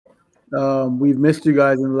We've missed you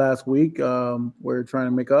guys in the last week. We're trying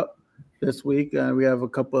to make up this week, and we have a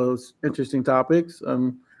couple of interesting topics.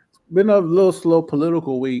 It's been a little slow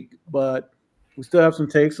political week, but we still have some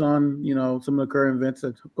takes on some of the current events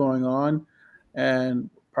that's going on, and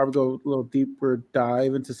probably go a little deeper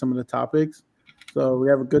dive into some of the topics. So we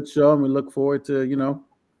have a good show, and we look forward to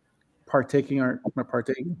partaking our not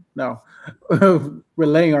partaking no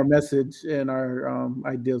relaying our message and our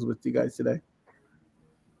ideas with you guys today.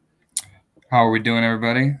 How are we doing,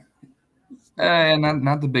 everybody?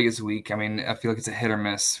 Not the biggest week. I mean, I feel like it's a hit or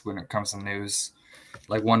miss when it comes to news.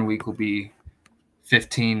 Like one week will be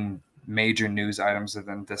 15 major news items, and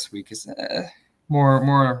then this week is more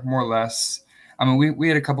or less. I mean, we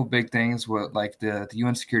had a couple big things with like the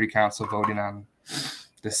UN Security Council voting on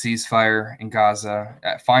the ceasefire in Gaza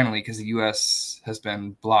finally, because the U.S. has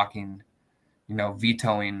been blocking,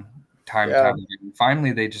 vetoing time and time again.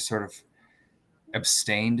 Finally, they just sort of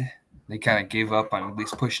abstained. They kind of gave up on at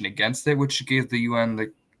least pushing against it, which gave the UN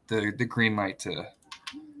the green light to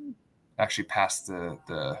actually pass the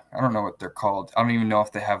I don't know what they're called. I don't even know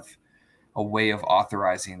if they have a way of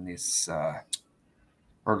authorizing these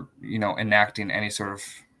or enacting any sort of.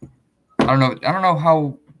 I don't know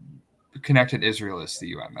how connected Israel is to the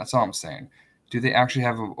UN. That's all I'm saying. Do they actually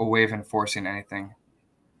have a way of enforcing anything?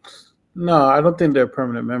 No, I don't think they're a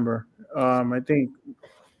permanent member. I think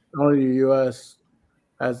only the U.S.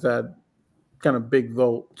 has that kind of big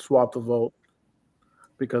vote, swap the vote,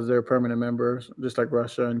 because they're permanent members, just like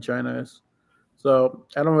Russia and China is. So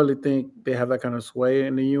I don't really think they have that kind of sway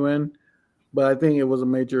in the UN, but I think it was a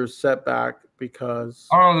major setback because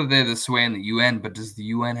I don't know that they have the sway in the UN, but does the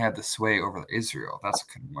UN have the sway over Israel? That's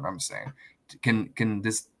kind of what I'm saying. Can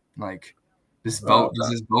this vote does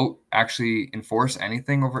this vote actually enforce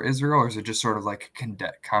anything over Israel, or is it just sort of like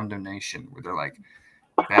condemnation where they're like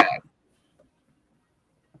bad?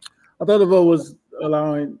 I thought the vote was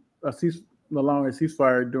allowing a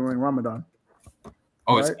ceasefire during Ramadan.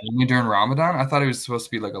 Oh, right? It's only during Ramadan? I thought it was supposed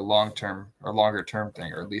to be like a long-term or longer-term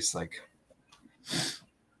thing, or at least like,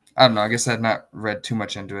 I don't know. I guess I had not read too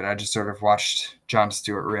much into it. I just sort of watched Jon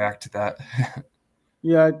Stewart react to that.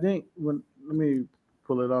 Yeah, I think let me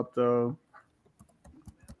pull it up though.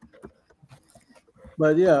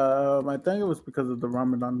 But yeah, I think it was because of the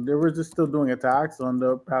Ramadan. They were just still doing attacks on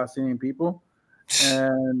the Palestinian people,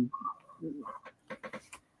 and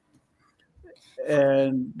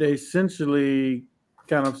they essentially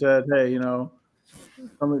kind of said, "Hey,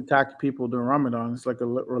 some attack people during Ramadan. It's like a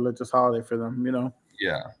religious holiday for them,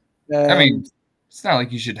 Yeah, and I mean, it's not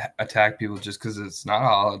like you should attack people just because it's not a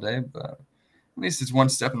holiday, but at least it's one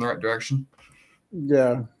step in the right direction.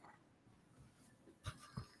 Yeah.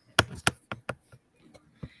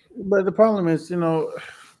 But the problem is, the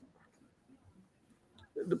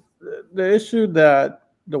issue that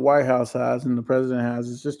the White House has and the president has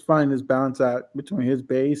is just finding this balance act between his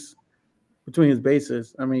bases.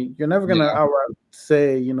 I mean, you're never going to outright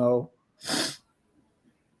say, the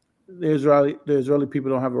Israeli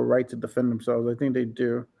people don't have a right to defend themselves. I think they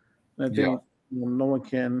do. And I think no one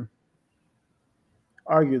can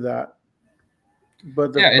argue that.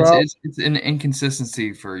 But it's an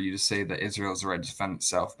inconsistency for you to say that Israel has the right to defend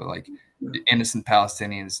itself, but like the innocent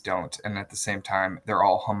Palestinians don't, and at the same time they're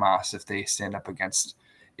all Hamas if they stand up against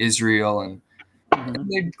Israel, and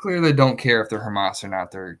they clearly don't care if they're Hamas or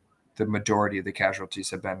not. The majority of the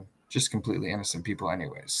casualties have been just completely innocent people,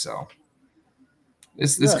 anyways. So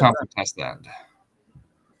this conflict has to end.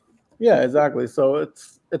 Yeah, exactly. So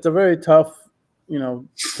it's a very tough,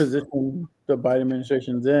 position the Biden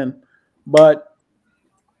administration's in, but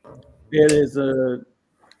it's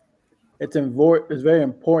very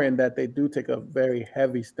important that they do take a very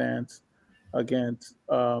heavy stance against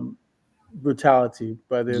brutality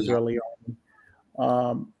by the Israeli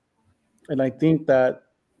army. And I think that,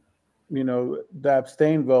 the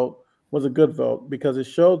abstain vote was a good vote because it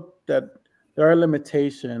showed that there are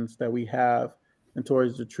limitations that we have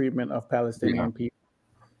towards the treatment of Palestinian people.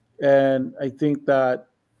 And I think that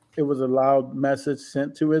it was a loud message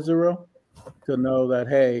sent to Israel to know that,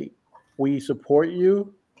 hey, we support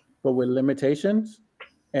you, but with limitations.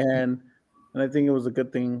 And I think it was a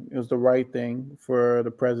good thing. It was the right thing for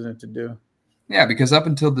the president to do. Yeah, because up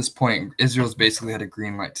until this point, Israel's basically had a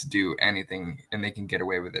green light to do anything, and they can get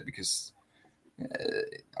away with it because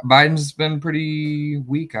Biden's been pretty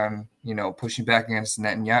weak on, pushing back against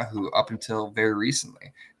Netanyahu up until very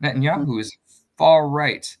recently. Netanyahu is far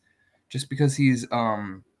right. Just because he's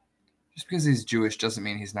Jewish doesn't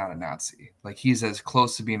mean he's not a Nazi. Like, he's as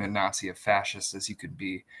close to being a Nazi, a fascist, as you could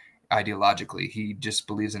be ideologically. He just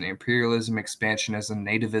believes in imperialism, expansionism,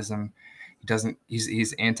 nativism.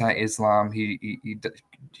 He's anti-Islam. He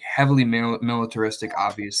heavily militaristic,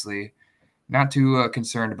 obviously, not too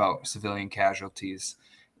concerned about civilian casualties,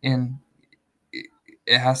 and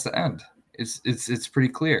it has to end. It's pretty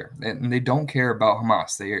clear, and they don't care about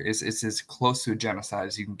Hamas. It's as close to a genocide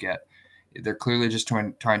as you can get. They're clearly just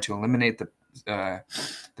trying to eliminate the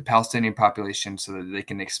Palestinian population so that they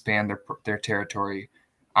can expand their territory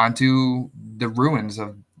onto the ruins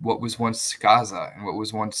of what was once Gaza and what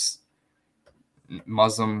was once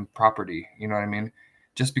Muslim property. You know what I mean?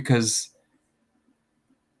 Just because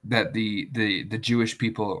that the Jewish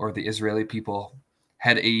people or the Israeli people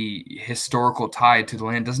had a historical tie to the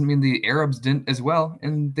land doesn't mean the Arabs didn't as well,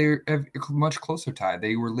 and they're a much closer tie.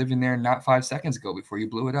 They were living there not 5 seconds ago before you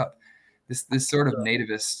blew it up. This sort of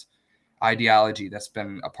nativist ideology that's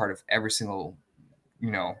been a part of every single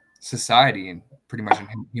society and pretty much in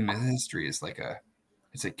human history is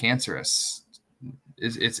it's a cancerous.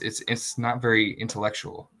 It's not very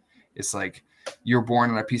intellectual. It's like you're born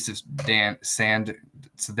on a piece of sand,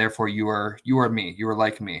 so therefore you are me. You are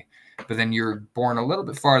like me. But then you're born a little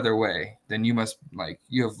bit farther away, then you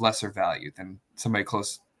have lesser value than somebody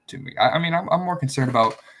close to me. I mean, I'm more concerned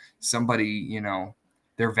about somebody,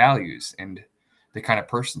 their values and the kind of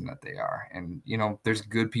person that they are. And, there's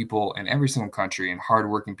good people in every single country and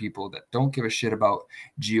hardworking people that don't give a shit about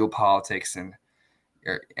geopolitics and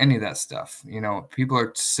or any of that stuff. People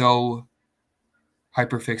are so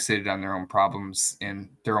hyperfixated on their own problems and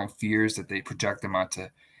their own fears that they project them onto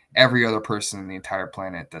every other person in the entire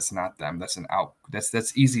planet that's not them.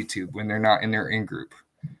 That's easy to when they're not in their in-group.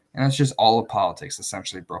 And that's just all of politics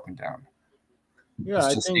essentially broken down. Yeah,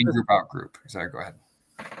 it's just in-group, out-group. Sorry, go ahead.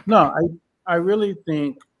 No, I really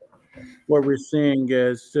think what we're seeing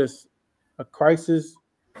is just a crisis.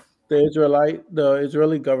 The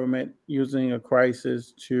Israeli government using a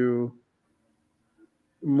crisis to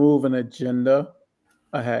move an agenda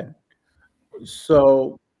ahead.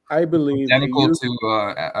 So I believe identical to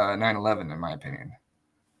 9/11, in my opinion.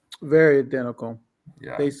 Very identical.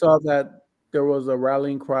 Yeah. They saw that there was a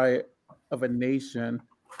rallying cry of a nation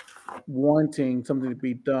wanting something to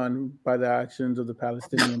be done by the actions of the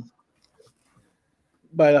Palestinians,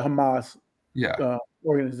 by the Hamas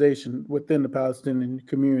organization within the Palestinian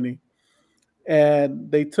community. And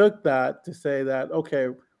they took that to say that, okay,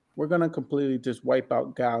 we're going to completely just wipe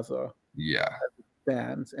out Gaza. Yeah.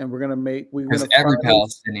 Stands, and we're going to make... Because every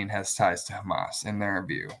Palestinian has ties to Hamas, in their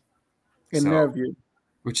view. Their view.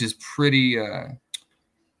 Which is pretty...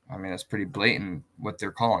 that's pretty blatant what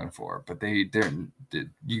they're calling for, but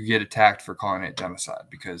you get attacked for calling it genocide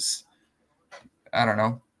because, I don't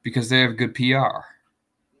know, because they have good PR.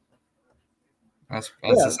 That's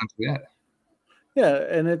essentially it. Yeah,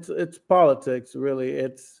 and it's politics, really.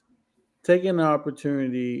 It's taking an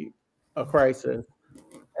opportunity, a crisis,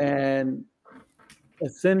 and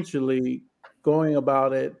essentially going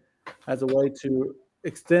about it as a way to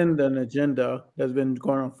extend an agenda that's been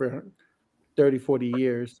going on for 30, 40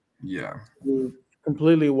 years. Yeah. To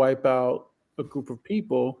completely wipe out a group of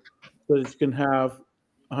people so that you can have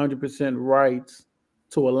 100% rights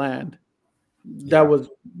to a land that was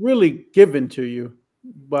really given to you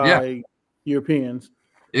by Europeans.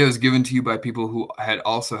 It was given to you by people who had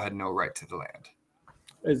no right to the land.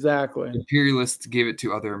 Exactly. Imperialists gave it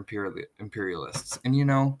to other imperialists.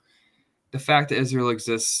 And, the fact that Israel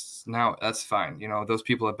exists now, that's fine. Those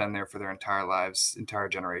people have been there for their entire lives, entire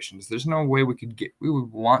generations. There's no way we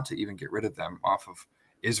would want to even get rid of them off of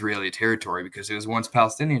Israeli territory because it was once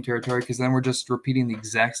Palestinian territory, because then we're just repeating the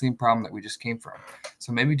exact same problem that we just came from.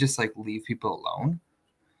 So maybe just leave people alone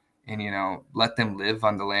and, let them live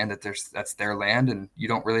on the land that's their land, and you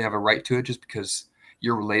don't really have a right to it just because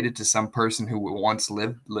you're related to some person who once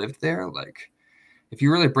lived there. If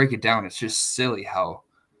you really break it down, it's just silly how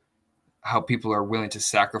people are willing to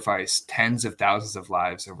sacrifice tens of thousands of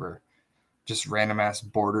lives over just random ass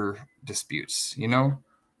border disputes.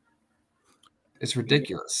 It's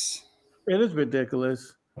ridiculous. It is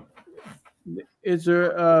ridiculous. Is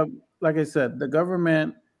there, like I said, the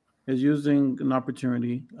government is using an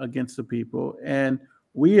opportunity against the people, and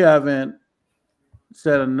we haven't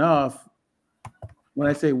said enough. When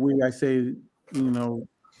I say we, I say,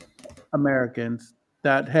 Americans,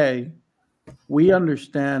 that, hey, we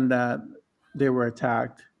understand that they were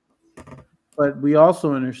attacked, but we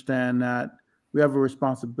also understand that we have a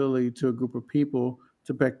responsibility to a group of people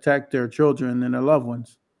to protect their children and their loved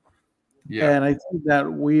ones. Yeah. And I think that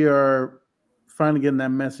we are finally getting that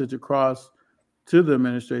message across to the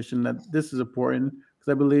administration that this is important,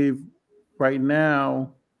 because I believe right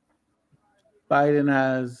now Biden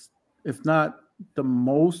has, if not the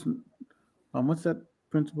most, what's that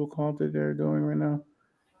principle called that they're doing right now?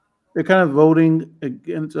 they're kind of voting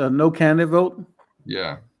against a no candidate vote.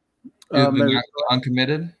 Yeah. Maybe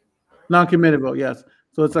Uncommitted? non-committed vote, yes.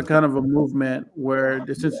 So it's a kind of a movement where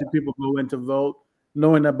essentially people go in to vote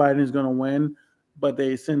knowing that Biden is going to win, but they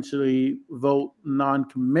essentially vote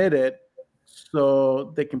non-committed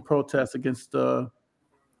so they can protest against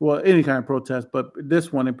well, any kind of protest, but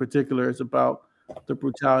this one in particular is about the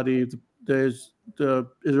brutality. There's the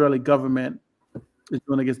Israeli government is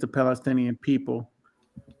doing against the Palestinian people.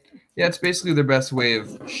 Yeah, it's basically their best way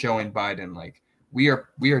of showing Biden, like, we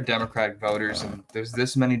are Democratic voters, and there's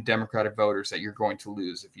this many Democratic voters that you're going to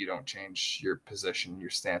lose if you don't change your position, your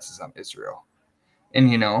stances on Israel.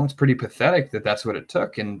 And it's pretty pathetic that that's what it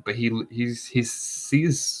took. But he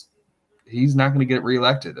sees he's not going to get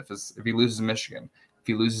reelected if he loses Michigan, if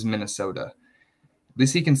he loses Minnesota. At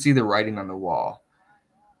least he can see the writing on the wall.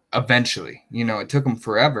 Eventually, it took him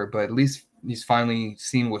forever, but at least he's finally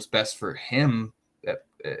seen what's best for him.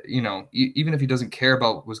 Even if he doesn't care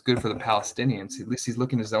about what's good for the Palestinians, at least he's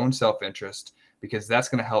looking at his own self-interest, because that's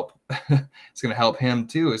going to help. It's going to help him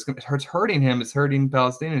too. It's hurting him. It's hurting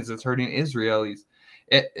Palestinians. It's hurting Israelis.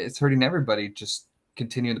 It's hurting everybody. Just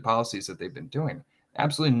continue the policies that they've been doing.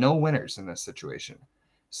 Absolutely no winners in this situation.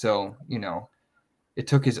 So it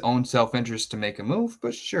took his own self-interest to make a move,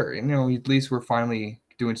 but sure, at least we're finally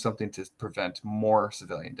doing something to prevent more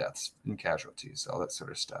civilian deaths and casualties, all that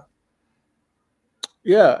sort of stuff.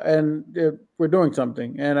 Yeah, and we're doing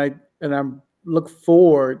something, and I'm look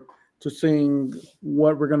forward to seeing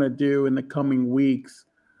what we're going to do in the coming weeks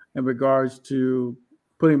in regards to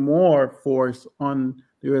putting more force on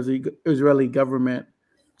the Israeli government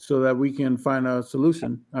so that we can find a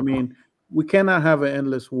solution. I mean, we cannot have an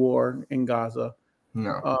endless war in Gaza.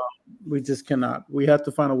 No, we just cannot. We have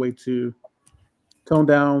to find a way to tone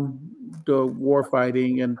down the war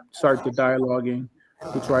fighting and start the dialoguing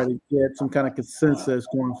to try to get some kind of consensus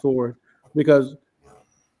going forward, because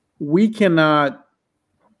we cannot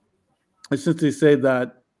essentially say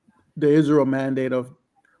that the Israel mandate of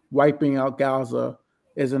wiping out Gaza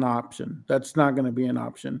is an option. That's not going to be an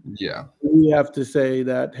option. Yeah. We have to say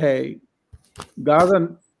that, hey,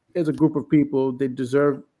 Gaza is a group of people. They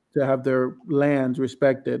deserve to have their lands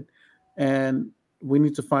respected. And we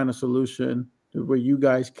need to find a solution where you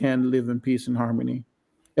guys can live in peace and harmony.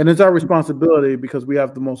 And it's our responsibility because we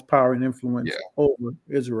have the most power and influence over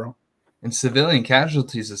Israel. And civilian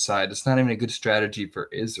casualties aside, it's not even a good strategy for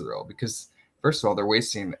Israel because, first of all, they're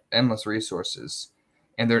wasting endless resources,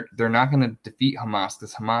 and they're not going to defeat Hamas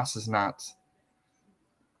because Hamas is not,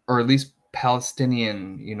 or at least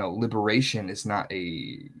Palestinian, liberation is not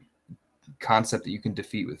a concept that you can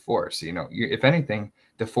defeat with force. If anything,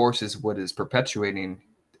 the force is what is perpetuating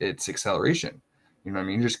its acceleration.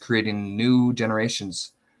 You're just creating new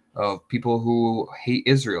generations of people who hate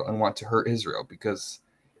Israel and want to hurt Israel because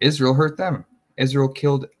Israel hurt them. Israel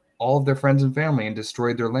killed all of their friends and family and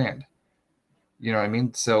destroyed their land. You know what I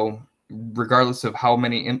mean? So regardless of how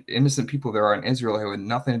many innocent people there are in Israel who had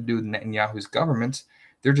nothing to do with Netanyahu's government,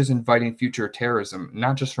 they're just inviting future terrorism,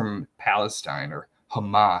 not just from Palestine or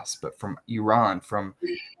Hamas, but from Iran, from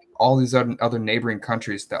all these other neighboring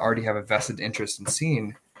countries that already have a vested interest in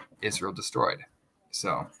seeing Israel destroyed.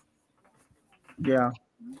 So, yeah,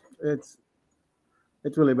 it's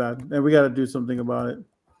really bad, and we got to do something about it.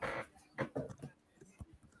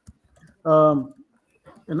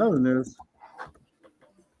 In other news,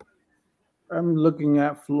 I'm looking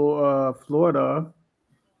at Florida,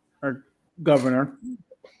 our governor.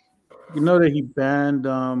 You know that he banned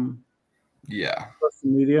social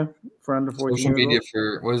media for under 14 social media years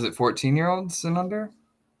for, what is it, 14-year-olds and under?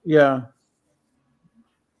 Yeah.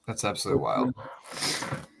 That's absolutely wild.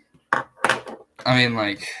 I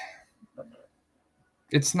mean,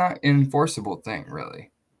 it's not an enforceable thing, really.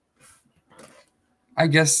 I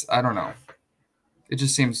guess, I don't know. It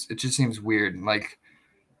just seems weird,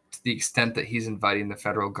 to the extent that he's inviting the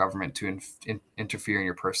federal government to interfere in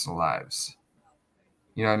your personal lives.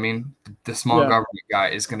 You know what I mean? The small government guy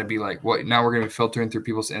is going to be like, what? Now we're going to be filtering through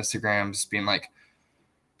people's Instagrams, being like,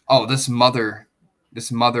 oh, this mother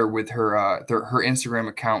with her Instagram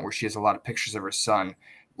account where she has a lot of pictures of her son.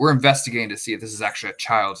 We're investigating to see if this is actually a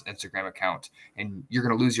child's Instagram account, and you're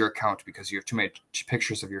going to lose your account because you have too many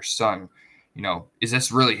pictures of your son. Is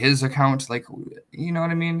this really his account? You know what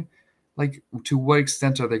I mean? To what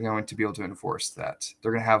extent are they going to be able to enforce that?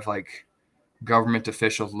 They're going to have government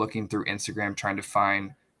officials looking through Instagram trying to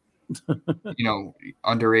find,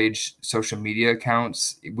 underage social media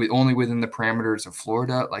accounts only within the parameters of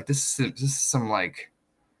Florida. This is some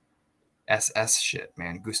SS shit,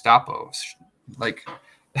 man. Gestapo.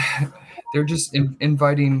 They're just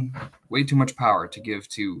inviting way too much power to give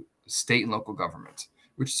to state and local government.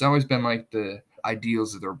 which has always been like the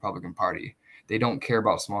ideals of the Republican Party. They don't care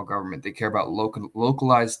about small government. They care about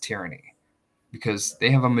localized tyranny, because they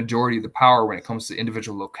have a majority of the power when it comes to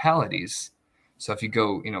individual localities. So if you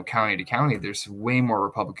go, county to county, there's way more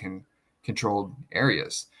Republican controlled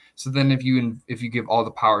areas. So then if you give all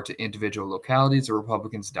the power to individual localities, the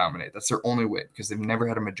Republicans dominate. That's their only way, because they've never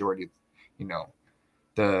had a majority,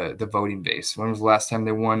 the voting base. When was the last time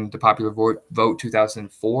they won the popular vote?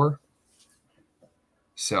 2004.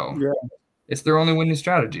 So yeah. It's their only winning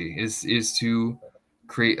strategy is to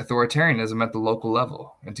create authoritarianism at the local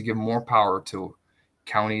level, and to give more power to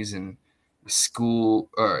counties and school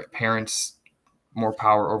parents, more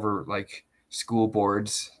power over like school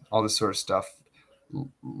boards, all this sort of stuff.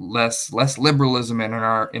 Less liberalism in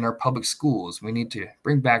our public schools. We need to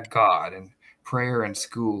bring back God and prayer and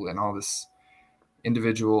school and all this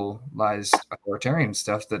individualized authoritarian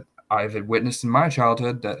stuff that I've had witnessed in my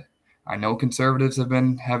childhood, that I know conservatives have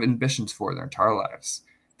ambitions for their entire lives.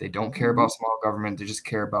 They don't care about small government. They just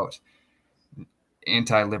care about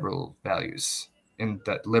anti-liberal values, and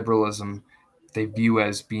that liberalism they view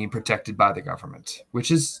as being protected by the government, which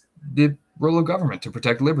is the role of government, to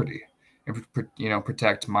protect liberty and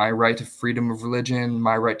protect my right to freedom of religion,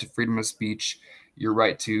 my right to freedom of speech, your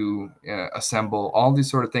right to assemble, all these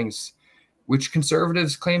sort of things, which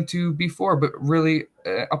conservatives claim to be for, but really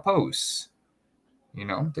oppose. They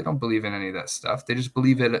don't believe in any of that stuff. They just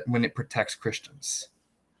believe it when it protects Christians.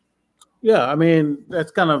 Yeah, I mean,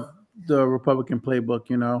 that's kind of the Republican playbook,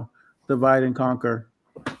 divide and conquer.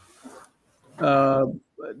 The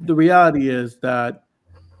reality is that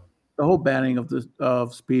the whole banning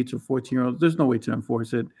of speech of 14-year-olds, there's no way to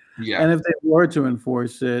enforce it. Yeah. And if they were to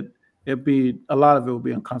enforce it, a lot of it would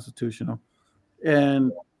be unconstitutional.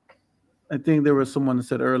 And I think there was someone that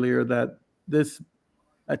said earlier that this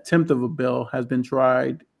attempt of a bill has been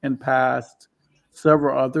tried and passed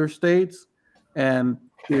several other states, and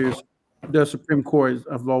the Supreme Court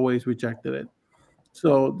have always rejected it.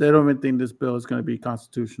 So they don't even think this bill is going to be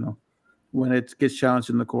constitutional when it gets challenged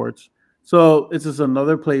in the courts. So it's just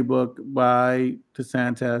another playbook by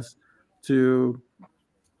DeSantis to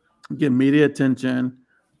get media attention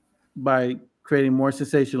by creating more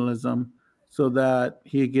sensationalism so that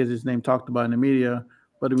he gets his name talked about in the media.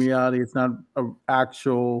 But in reality, it's not an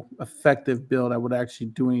actual effective bill that would actually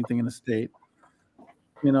do anything in the state.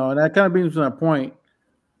 And that kind of brings me to that point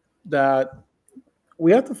that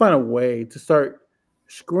we have to find a way to start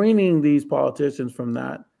screening these politicians from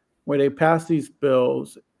that, where they pass these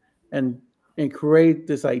bills and create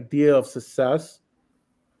this idea of success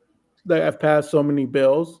that have passed so many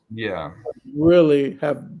bills. Yeah. Really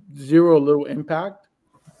have zero little impact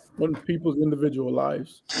on people's individual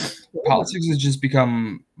lives. Politics has just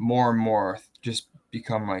become more and more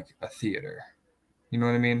become like a theater. You know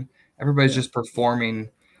what I mean? Everybody's just performing,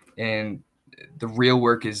 and the real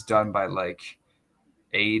work is done by like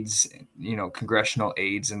aides, congressional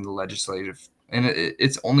aides and the legislative. And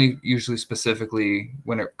it's only usually specifically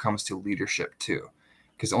when it comes to leadership too,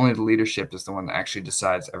 because only the leadership is the one that actually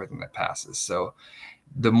decides everything that passes. So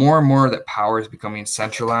the more and more that power is becoming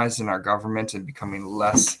centralized in our government and becoming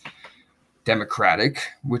less democratic,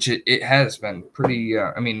 which it has been pretty,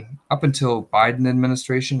 up until Biden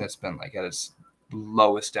administration, it's been like at its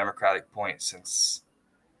lowest democratic point since,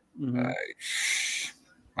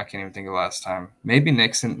 I can't even think of the last time. Maybe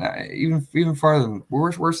Nixon, even farther,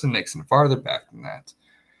 worse than Nixon, farther back than that.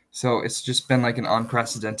 So it's just been like an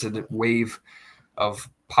unprecedented wave of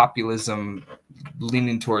populism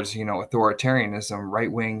leaning towards, authoritarianism,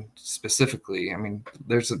 right wing specifically. I mean,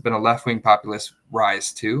 there's been a left wing populist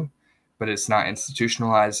rise too, but it's not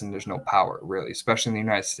institutionalized and there's no power really, especially in the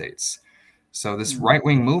United States. So this right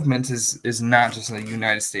wing movement is not just a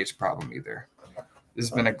United States problem either. This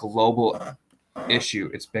has been a global issue.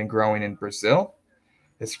 It's been growing in Brazil.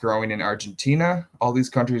 It's growing in Argentina. All these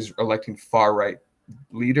countries are electing far right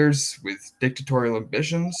leaders with dictatorial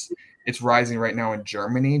ambitions. It's rising right now in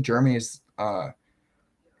Germany. Germany is,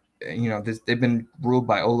 they've been ruled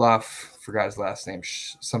by Olaf. Forgot his last name.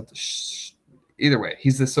 Either way,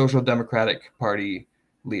 he's the Social Democratic Party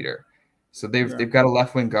leader. So they've got a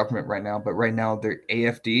left wing government right now. But right now, their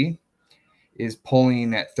AfD is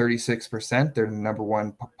polling at 36%. They're the number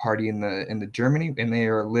one party in the Germany, and they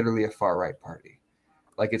are literally a far right party.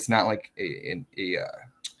 Like, it's not like an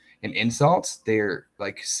insult. They're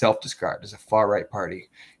like self-described as a far right party,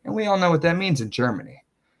 and we all know what that means in Germany.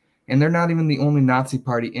 And they're not even the only Nazi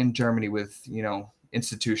party in Germany with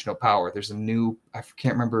institutional power. There's a new, I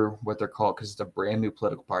can't remember what they're called because it's a brand new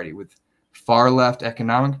political party with far left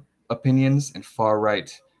economic opinions and far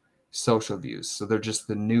right social views. So they're just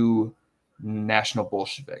the new National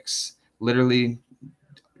Bolsheviks. Literally,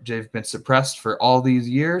 they've been suppressed for all these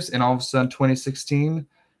years, and all of a sudden 2016,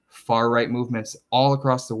 far right movements all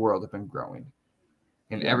across the world have been growing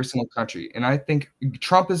in every single country. And I think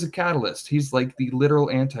Trump is a catalyst. He's like the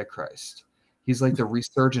literal antichrist. He's like the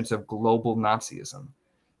resurgence of global Nazism,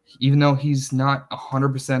 even though he's not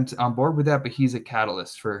 100% on board with that, but he's a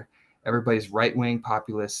catalyst for everybody's right-wing,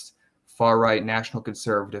 populist, far-right, national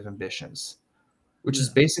conservative ambitions, which is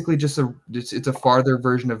basically just it's a farther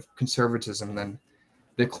version of conservatism than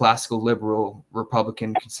the classical liberal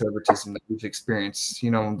Republican conservatism that we've experienced,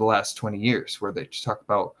 in the last 20 years, where they just talk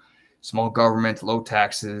about small government, low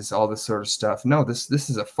taxes, all this sort of stuff. No, this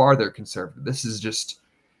is a farther conservative. This is just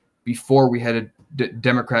before we had a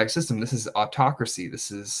democratic system. This is autocracy.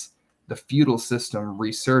 This is the feudal system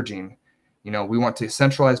resurging. We want to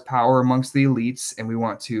centralize power amongst the elites, and we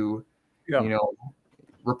want to,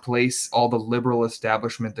 replace all the liberal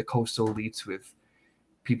establishment, the coastal elites, with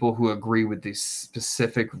people who agree with this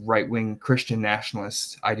specific right-wing Christian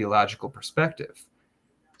nationalist ideological perspective.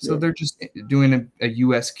 So they're just doing a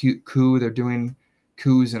U.S. coup. They're doing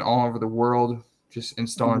coups in all over the world, just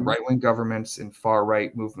installing right-wing governments and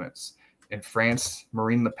far-right movements. In France,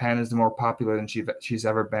 Marine Le Pen is the more popular than she's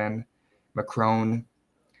ever been. Macron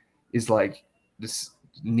is like this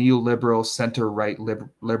neoliberal, center-right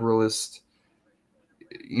liberalist.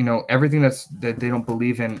 Everything that they don't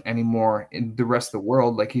believe in anymore in the rest of the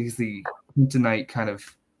world. Like, he's the Clintonite kind of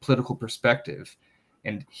political perspective.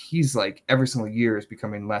 And he's like every single year is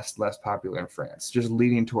becoming less popular in France, just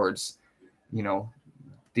leading towards,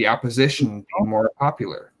 the opposition being more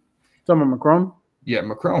popular. Someone Macron? Yeah,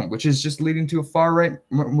 Macron, which is just leading to a far right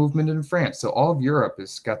movement in France. So all of Europe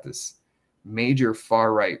has got this major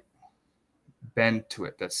far right bend to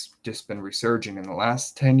it that's just been resurging in the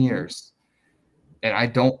last 10 years. And I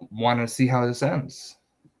don't want to see how this ends,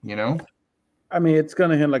 I mean, it's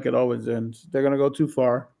going to end like it always ends. They're going to go too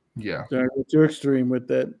far. Yeah. They're going to go too extreme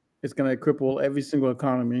with it. It's going to cripple every single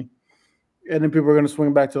economy. And then people are going to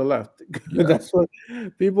swing back to the left. Yeah. That's what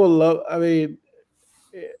people love. I mean,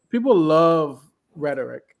 people love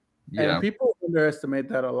rhetoric. Yeah. And people underestimate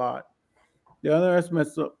that a lot. They underestimate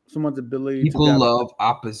someone's ability to love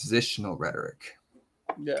oppositional rhetoric.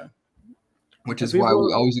 Yeah. Which is why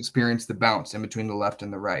we always experience the bounce in between the left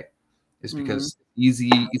and the right. Is because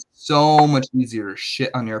it's so much easier to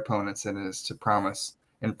shit on your opponents than it is to promise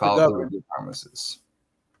and follow through with your promises.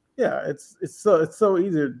 Yeah, it's so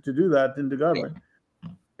easier to do that than to govern.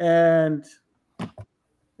 And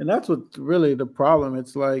that's what's really the problem.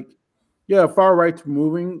 It's like, far right's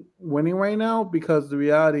winning right now, because the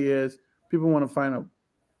reality is people want to find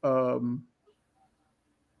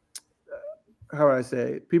how would I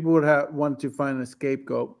say? People would want to find a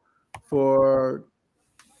scapegoat for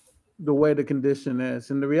the way the condition is.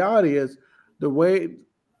 And the reality is the way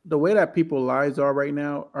that people's lives are right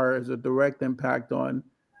now is a direct impact on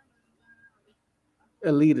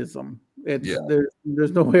elitism.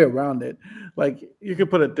 There's no way around it. Like, you could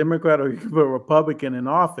put a Democrat or you could put a Republican in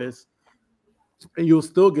office and you'll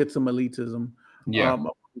still get some elitism. Yeah.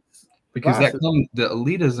 Because the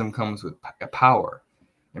elitism comes with power.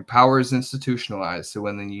 And power is institutionalized. So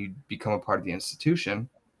when then you become a part of the institution,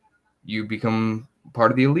 you become part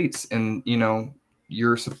of the elites. And,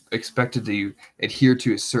 you're expected to adhere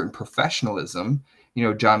to a certain professionalism.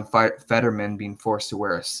 John Fetterman being forced to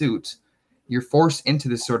wear a suit. You're forced into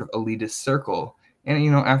this sort of elitist circle.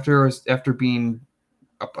 And, after being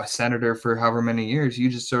a senator for however many years, you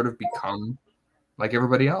just sort of become like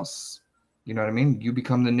everybody else. You know what I mean? You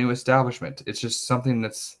become the new establishment. It's just something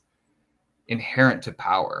that's inherent to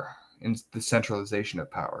power and the centralization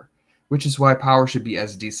of power, which is why power should be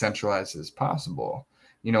as decentralized as possible.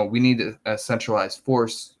 We need a centralized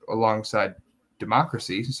force alongside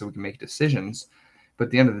democracy so we can make decisions. But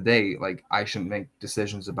at the end of the day, like, I shouldn't make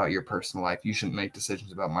decisions about your personal life. You shouldn't make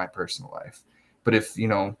decisions about my personal life. But if,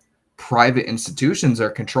 private institutions are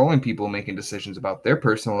controlling people making decisions about their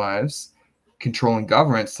personal lives, controlling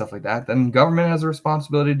government, stuff like that, then government has a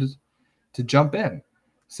responsibility to jump in.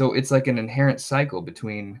 So it's like an inherent cycle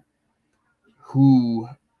between who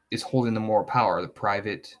is holding the more power, the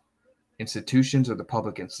private institutions or the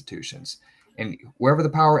public institutions. And wherever the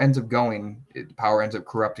power ends up going, the power ends up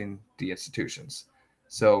corrupting the institutions.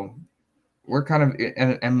 So we're kind of in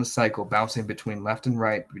an endless cycle, bouncing between left and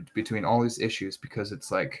right, between all these issues, because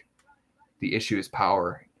it's like the issue is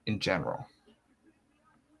power in general.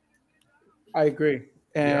 I agree.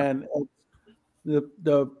 And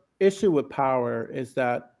the issue with power is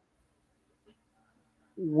that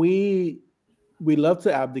we love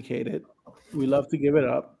to abdicate it. We love to give it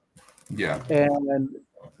up. Yeah. And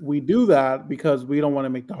we do that because we don't want to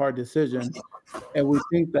make the hard decision. And we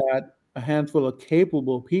think that a handful of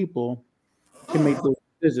capable people can make those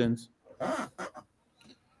decisions.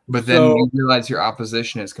 But then you realize your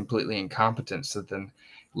opposition is completely incompetent. So then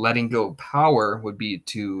letting go of power would be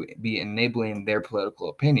to be enabling their political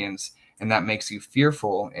opinions. And that makes you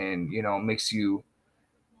fearful and, makes you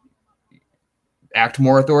act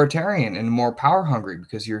more authoritarian and more power hungry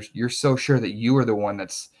because you're so sure that you are the one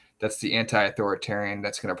that's the anti-authoritarian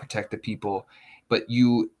that's going to protect the people. But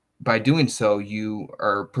by doing so, you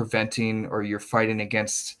are preventing or you're fighting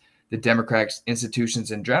against the democratic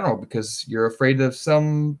institutions in general because you're afraid of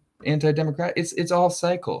some anti-democrat. It's all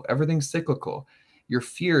cycle. Everything's cyclical. Your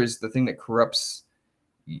fear is the thing that corrupts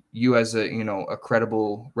you as a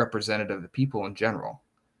credible representative of the people in general.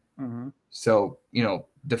 Mm-hmm. So,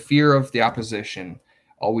 the fear of the opposition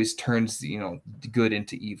always turns, the good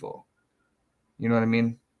into evil. You know what I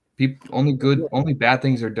mean? Only bad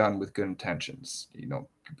things are done with good intentions,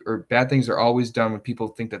 or bad things are always done when people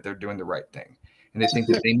think that they're doing the right thing. And they think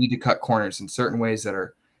that they need to cut corners in certain ways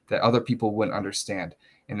that other people wouldn't understand.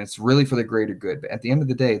 And it's really for the greater good. But at the end of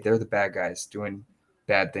the day, they're the bad guys doing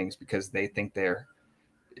bad things because they think their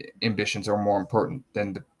ambitions are more important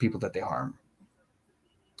than the people that they harm.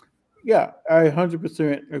 Yeah, I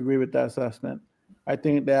 100% agree with that assessment. I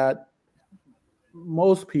think that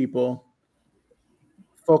most people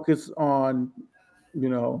focus on,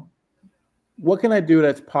 what can I do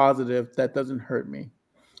that's positive that doesn't hurt me?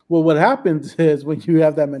 Well, what happens is when you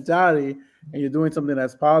have that mentality and you're doing something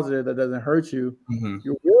that's positive that doesn't hurt you, Mm-hmm.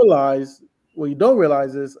 you realize what you don't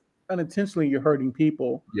realize is unintentionally you're hurting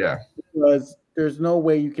people. Yeah. Because there's no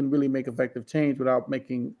way you can really make effective change without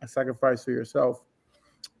making a sacrifice for yourself.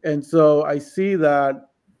 And so I see that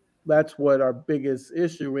that's what our biggest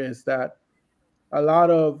issue is, that a lot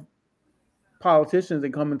of politicians, they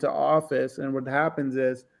come into office and what happens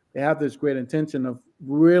is they have this great intention of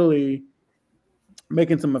really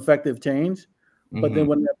making some effective change. But then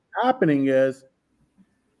what's happening is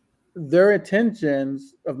their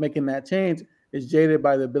intentions of making that change is jaded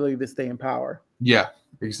by the ability to stay in power. Yeah,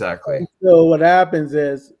 exactly. And so what happens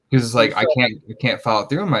is, because it's like I can't follow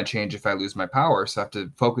through on my change if I lose my power, so I have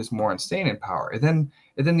to focus more on staying in power. And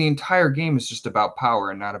then the entire game is just about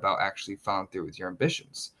power and not about actually following through with your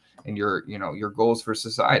ambitions and your goals for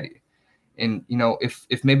society. And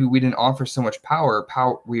if maybe we didn't offer so much power,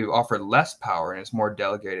 we offered less power and it's more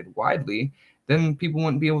delegated widely, then people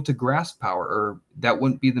wouldn't be able to grasp power, or that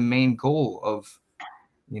wouldn't be the main goal of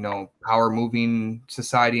power moving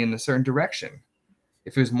society in a certain direction.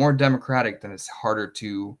 If it was more democratic, then it's harder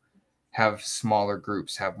to have smaller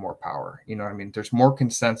groups have more power. You know what I mean? There's more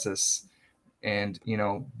consensus, and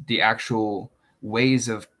the actual ways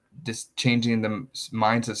of just changing the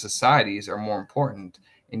minds of societies are more important,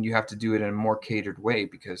 and you have to do it in a more catered way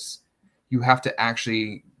because you have to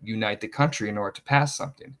actually unite the country in order to pass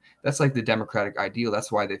something. That's like the democratic ideal.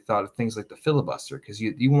 That's why they thought of things like the filibuster, because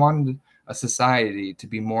you wanted a society to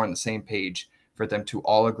be more on the same page, for them to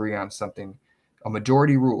all agree on something. A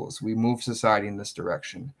majority rules. We move society in this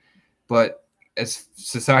direction. But as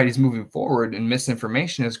society is moving forward and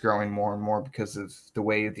misinformation is growing more and more because of the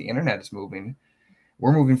way the internet is moving,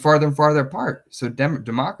 we're moving farther and farther apart. So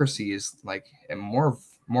democracy is like more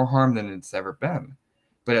harm than it's ever been.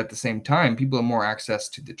 But at the same time, people have more access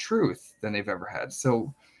to the truth than they've ever had.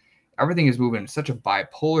 So everything is moving in such a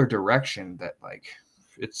bipolar direction that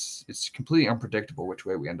it's completely unpredictable which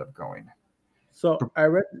way we end up going. So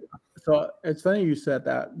it's funny you said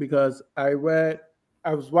that, because I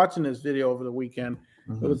was watching this video over the weekend.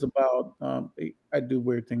 It was about I do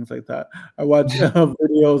weird things like that. I watch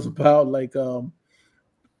videos about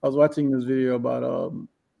I was watching this video about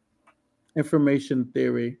information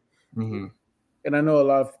theory. And I know a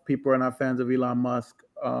lot of people are not fans of Elon Musk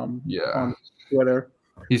on Twitter.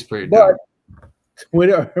 He's pretty dumb.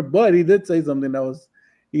 But he did say something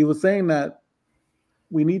he was saying that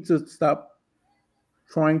we need to stop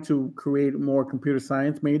trying to create more computer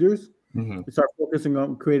science majors. We start focusing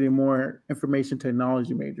on creating more information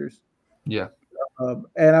technology majors. Yeah.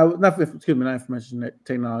 And I was not information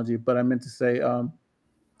technology, but I meant to say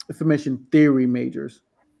information theory majors.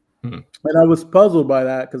 And I was puzzled by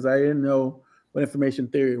that because I didn't know what information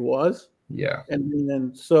theory was. Yeah. And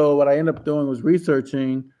then so what I ended up doing was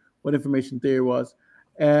researching what information theory was.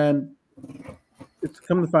 And it's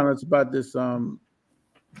come to find out it's about this I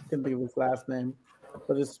can't think of his last name,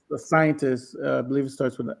 but it's a scientist. I believe it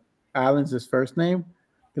starts with Allen's his first name.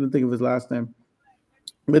 I couldn't think of his last name.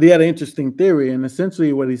 But he had an interesting theory, and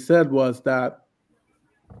essentially what he said was that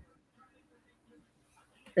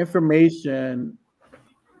information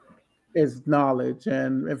is knowledge,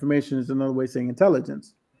 and information is another way of saying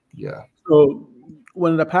intelligence. Yeah. So what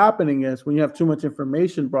ended up happening is when you have too much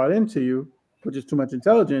information brought into you, which is too much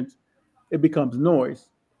intelligence, it becomes noise.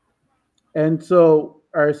 And so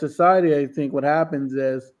our society, I think what happens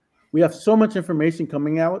is we have so much information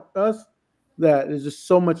coming out us that there's just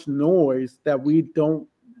so much noise that we don't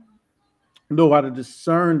know how to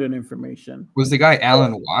discern that information. Was the guy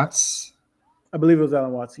Alan Watts? I believe it was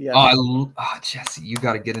Alan Watts. Yeah. Jesse, you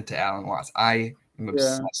got to get into Alan Watts. I am Yeah.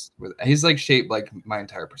 obsessed with. He's like shaped like my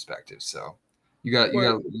entire perspective. So you got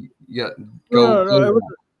go.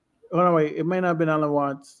 No, wait. It might not have been Alan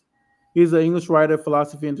Watts. He's an English writer,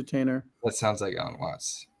 philosophy entertainer. That sounds like Alan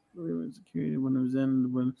Watts. When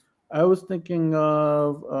I was thinking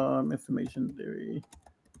of information theory.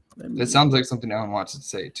 It sounds like something Alan Watts would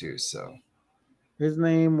say too. So his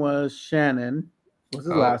name was Shannon. What's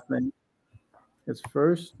his last name? His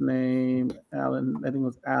first name, Alan. I think it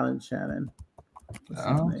was Alan Shannon.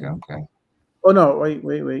 Okay. Oh no! Wait.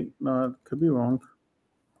 No, it could be wrong.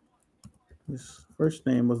 His first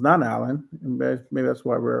name was not Alan. Maybe that's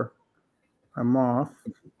why I'm off.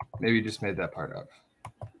 Maybe you just made that part up.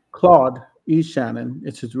 Claude E. Shannon.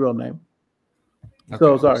 It's his real name. Okay.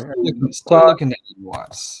 So sorry. Still looking at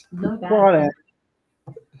Watts.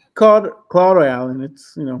 Claude or Alan.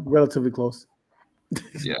 It's relatively close.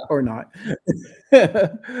 Yeah. Or not.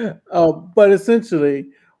 But essentially,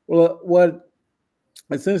 what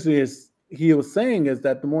essentially is he was saying is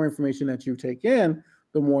that the more information that you take in,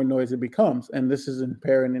 the more noise it becomes. And this is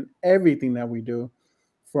inherent in everything that we do,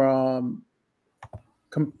 from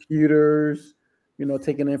computers,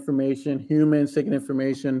 taking information, humans taking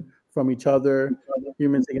information from each other,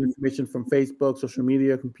 humans taking information from Facebook, social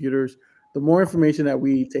media, computers. The more information that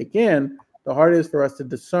we take in, the harder it is for us to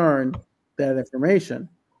discern that information.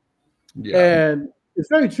 Yeah. And it's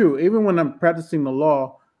very true. Even when I'm practicing the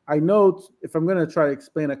law, I know if I'm going to try to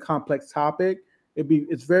explain a complex topic,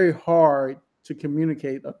 it's very hard to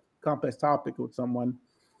communicate a complex topic with someone.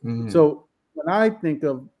 Mm-hmm. So when I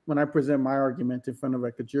present my argument in front of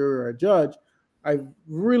like a jury or a judge, I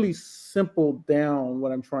really simpled down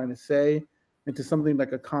what I'm trying to say into something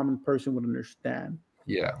like a common person would understand.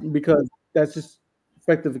 Yeah. Because that's just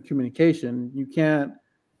effective communication. You can't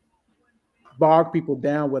bog people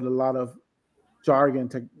down with a lot of jargon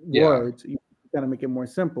words. You gotta make it more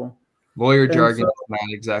simple. Lawyer jargon is not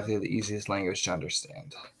exactly the easiest language to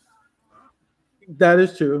understand. That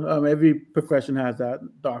is true. Every profession has that.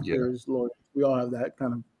 Doctors, lawyers, we all have that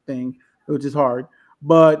kind of thing, which is hard.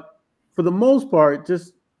 But for the most part,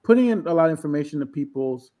 just putting in a lot of information to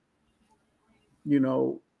people's, in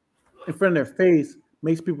front of their face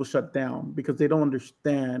makes people shut down because they don't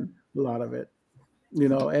understand a lot of it.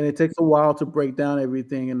 And it takes a while to break down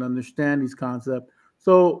everything and understand these concepts.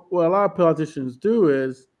 So what a lot of politicians do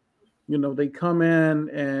is, they come in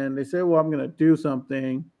and they say, well, I'm going to do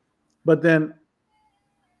something, but then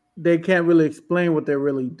they can't really explain what they're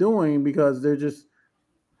really doing because they're just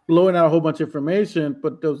blowing out a whole bunch of information,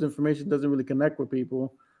 but those information doesn't really connect with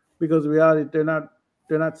people because in reality, they're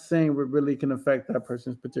not saying what really can affect that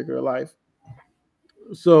person's particular life.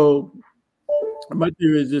 So my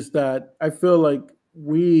theory is just that I feel like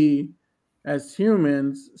we as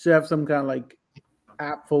humans should have some kind of like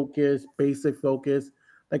app focus, basic focus,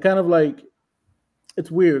 like kind of like,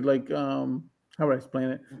 it's weird. Like, how would I explain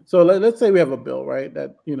it? So let's say we have a bill, right?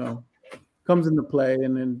 That, comes into play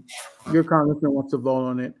and then your congressman wants to vote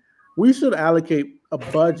on it. We should allocate a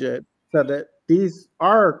budget so that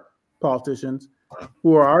our politicians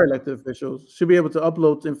who are our elected officials should be able to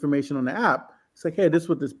upload information on the app. It's like, hey, this is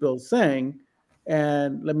what this bill is saying.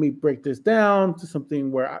 And let me break this down to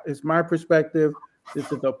something where it's my perspective.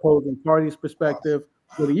 This is the opposing party's perspective.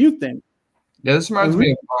 What do you think? Yeah, this reminds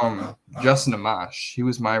me of Justin Amash. He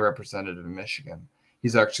was my representative in Michigan.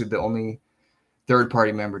 He's actually the only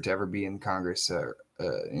third-party member to ever be in Congress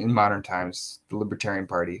in modern times, the Libertarian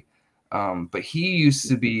Party. But he used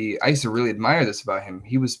to be – I used to really admire this about him.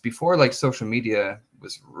 He was – before, like, social media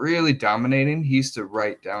was really dominating, he used to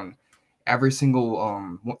write down every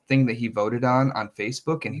single thing that he voted on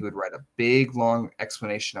Facebook, and he would write a big, long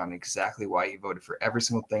explanation on exactly why he voted for every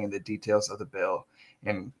single thing and the details of the bill.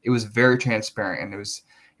 And it was very transparent, and it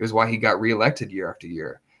was why he got reelected year after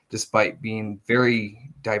year, despite being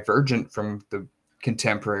very divergent from the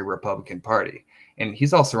contemporary Republican Party. And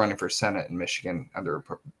he's also running for Senate in Michigan.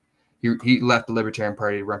 He left the Libertarian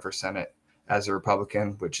Party to run for Senate as a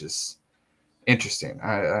Republican, which is interesting.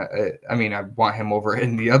 I mean, I want him over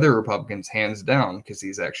in the other Republicans hands down because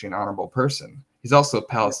he's actually an honorable person. He's also a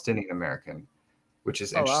Palestinian American, which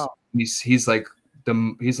is interesting. Wow. He's like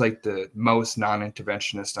the most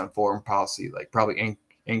non-interventionist on foreign policy, like probably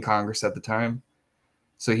in Congress at the time.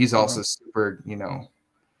 So he's also super,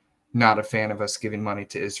 not a fan of us giving money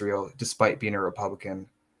to Israel, despite being a Republican,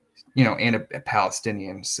 and a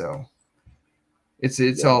Palestinian. So it's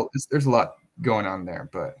there's a lot going on there,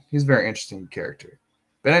 but he's a very interesting character.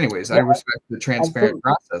 But anyways, I respect the transparent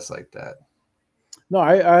process like that. No,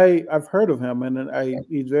 I've heard of him, and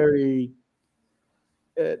he's very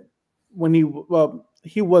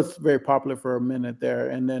he was very popular for a minute there,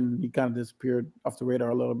 and then he kind of disappeared off the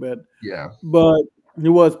radar a little bit. Yeah, but he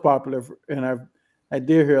was popular, and I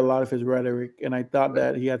did hear a lot of his rhetoric, and I thought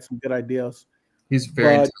that he had some good ideas. He's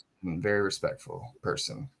very very respectful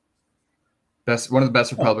person. One of the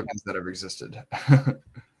best Republicans that ever existed.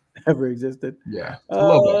 Ever existed. Yeah. It's a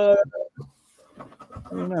low bar.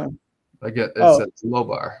 I don't know. It's a low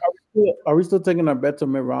bar. Are we still taking our bets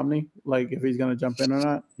on Mitt Romney? Like if he's gonna jump in or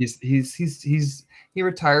not? He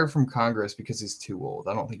retired from Congress because he's too old.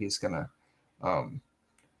 I don't think he's gonna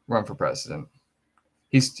run for president.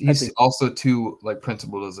 He's also too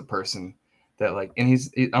principled as a person that and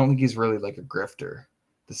I don't think he's really a grifter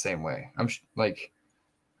the same way.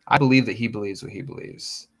 I believe that he believes what he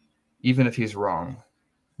believes, even if he's wrong.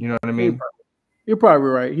 You know what I mean? You're probably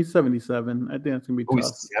right. He's 77. I think that's gonna be tough.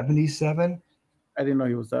 He's 77? I didn't know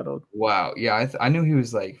he was that old. Wow. Yeah, I knew he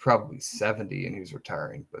was probably 70 and he was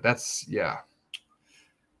retiring, but that's Yeah,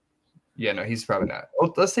 no, he's probably not.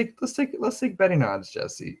 Oh, let's take betting odds,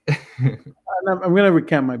 Jesse. I'm gonna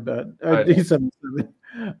recant my bet. He's 77.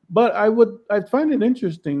 But I find it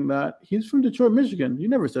interesting that he's from Detroit, Michigan. You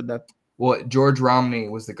never said that. Well, George Romney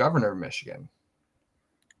was the governor of Michigan.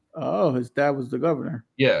 Oh, his dad was the governor.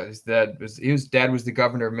 Yeah, his dad was the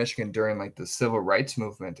governor of Michigan during the civil rights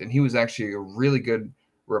movement, and he was actually a really good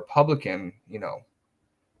Republican,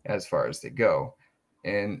 as far as they go.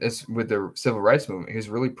 And as with the civil rights movement, he was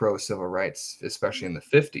really pro civil rights, especially in the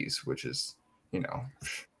 50s, which is,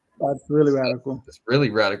 that's really radical. It's really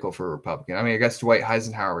radical for a Republican. I mean, I guess Dwight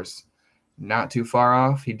Eisenhower's not too far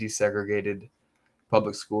off. He desegregated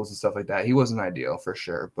public schools and stuff like that. He wasn't ideal for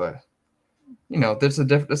sure, but that's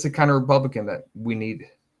the kind of Republican that we need.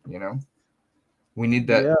 We need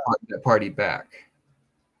that party back.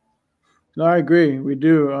 No, I agree. We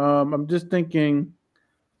do. I'm just thinking,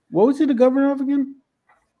 what was he the governor of again?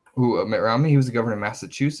 Who, Mitt Romney? He was the governor of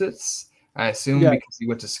Massachusetts. I assume because he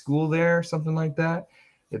went to school there or something like that.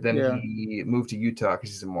 And then he moved to Utah because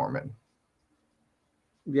he's a Mormon.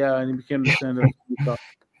 Yeah, and he became the senator of Utah.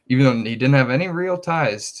 Even though he didn't have any real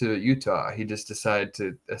ties to Utah, he just decided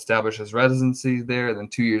to establish his residency there. And then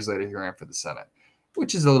 2 years later, he ran for the Senate,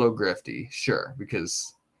 which is a little grifty, sure,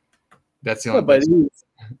 because that's the only. But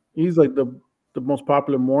he's the most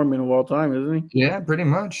popular Mormon of all time, isn't he? Yeah, pretty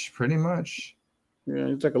much. Yeah,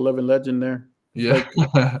 he's like a living legend there. Yeah.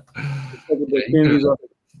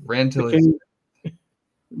 Ran till his.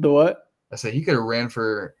 The what? I said he could have ran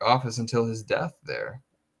for office until his death there,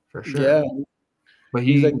 for sure. Yeah. But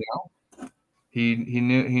he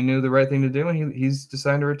knew the right thing to do, and he's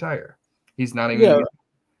decided to retire. He's not even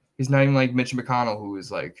like Mitch McConnell, who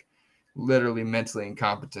is literally mentally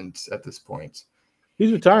incompetent at this point.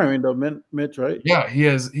 He's retiring though, Mitch, right? Yeah, he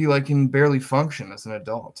can barely function as an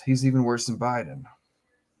adult. He's even worse than Biden.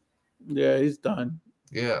 Yeah, he's done.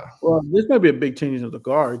 Yeah. Well, this might be a big change of the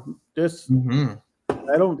guard.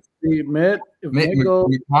 I don't see Mitt.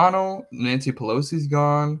 McConnell, Nancy Pelosi's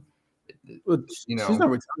gone. She's not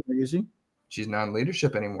retiring, is she? She's not in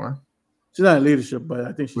leadership anymore. She's not in leadership, but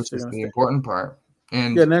I think she's which is the important part.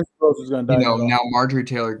 And Nancy Pelosi's going to die. Now Marjorie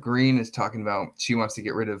Taylor Greene is talking about she wants to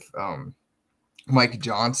get rid of Mike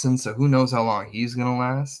Johnson. So who knows how long he's going to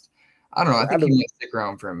last? I don't know. I think he might stick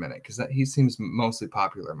around for a minute because he seems mostly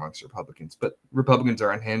popular amongst Republicans. But Republicans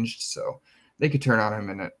are unhinged, so they could turn on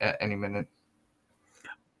him at any minute.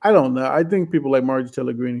 I don't know. I think people like Marjorie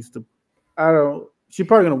Taylor Greene she's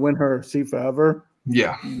probably going to win her seat forever.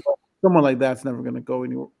 Yeah. But someone like that's never going to go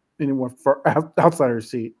anywhere outside her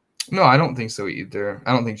seat. No, I don't think so either.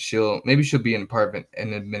 I don't think she'll be in part of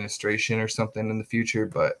an administration or something in the future,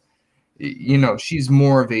 but she's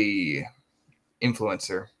more of a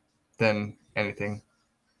influencer than anything.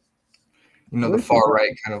 The far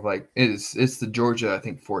right kind of it's the Georgia, I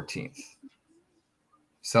think 14th.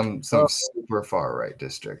 Some super far right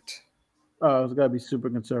district. Oh, it's got to be super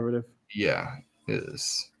conservative. Yeah, it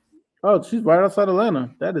is. Oh, she's right outside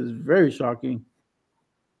Atlanta. That is very shocking.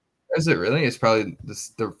 Is it really? It's probably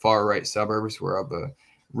the far right suburbs where all the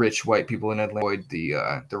rich white people in Atlanta avoid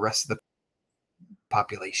the rest of the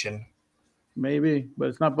population. Maybe, but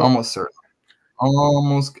it's not. Almost certain.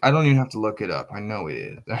 Almost. I don't even have to look it up. I know it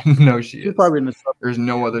is. I know she's is. Probably in the suburbs. There's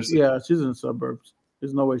no other. Yeah, she's in the suburbs.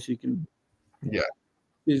 There's no way she can. Yeah.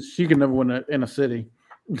 She can never win in a city.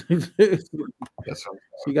 That's what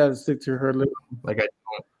she got to stick to her living. I don't.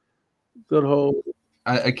 the whole.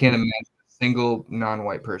 I can't imagine a single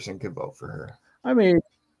non-white person could vote for her. I mean,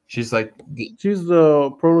 she's like she's the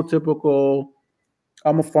prototypical.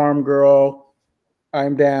 I'm a farm girl.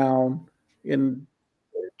 I'm down. And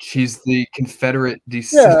she's the Confederate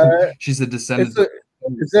she's a descendant.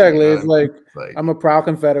 Exactly. It's like I'm a proud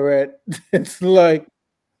Confederate. It's like,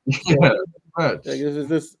 yeah, like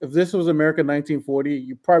if this was America 1940,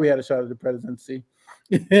 you probably had a shot at the presidency.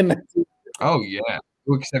 Oh yeah,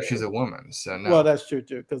 except she's a woman, so no. Well, that's true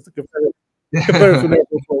too, because the Confederates were never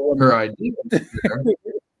for a woman. Her idea.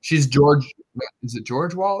 She's George. Is it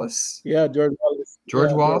George Wallace? Yeah, George Wallace.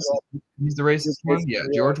 George Wallace. He's the racist one. Yeah,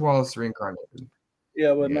 George Wallace reincarnated.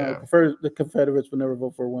 Yeah, but no, the Confederates would never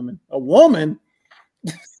vote for a woman. A woman.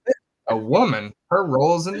 A woman. Her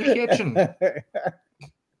role's in the kitchen.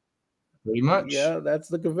 Pretty much. Yeah, that's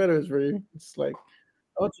the Confederates for you. It's like,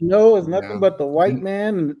 don't you know, it's nothing but the white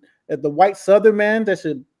man and the white Southern man that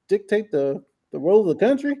should dictate the role of the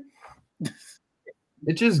country.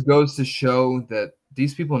 It just goes to show that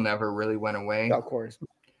these people never really went away. Of course.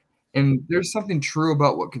 And there's something true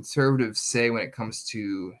about what conservatives say when it comes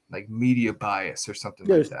to like media bias or something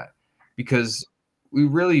like that. Because we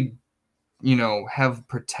really, have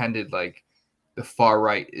pretended like the far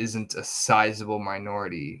right isn't a sizable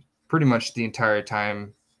minority pretty much the entire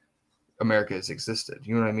time America has existed.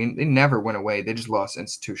 You know what I mean? They never went away. They just lost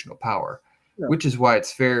institutional power, which is why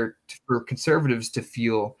it's fair for conservatives to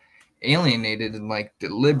feel alienated and like the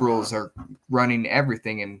liberals are running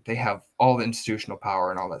everything and they have all the institutional power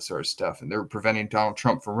and all that sort of stuff and they're preventing Donald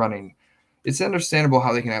Trump from running. It's understandable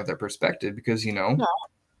how they can have that perspective because United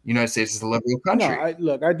States is a liberal country.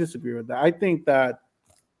 No, I disagree with that. I think that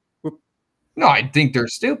I think they're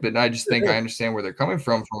stupid. I just think I understand where they're coming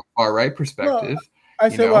from a far right perspective. I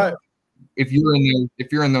say why. If you're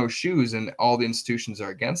in those shoes and all the institutions are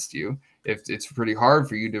against you, it's pretty hard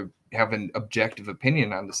for you to have an objective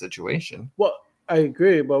opinion on the situation. Well, I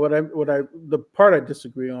agree, but the part I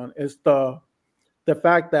disagree on is the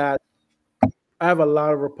fact that I have a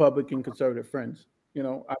lot of Republican conservative friends.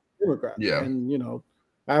 I'm Democrat, and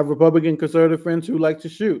I have Republican conservative friends who like to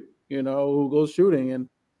shoot. Who go shooting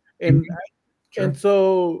and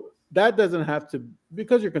so that doesn't have to,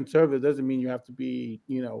 because you're conservative doesn't mean you have to be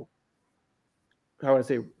how would I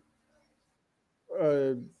say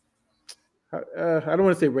I don't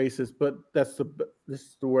want to say racist, but this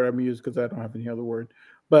is the word I'm using because I don't have any other word.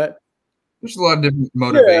 But there's a lot of different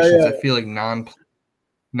motivations. I feel like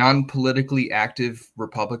non-politically active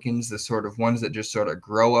Republicans, the sort of ones that just sort of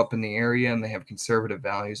grow up in the area and they have conservative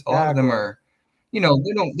values. A lot of them are, they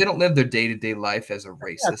don't live their day-to-day life as a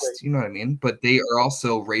racist. You know what I mean? But they are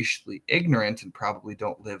also racially ignorant and probably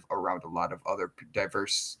don't live around a lot of other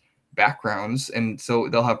diverse backgrounds, and so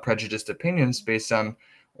they'll have prejudiced opinions based on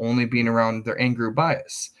only being around their in-group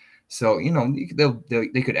bias. So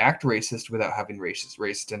they could act racist without having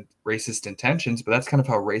racist intentions, but that's kind of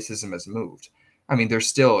how racism has moved. I mean, there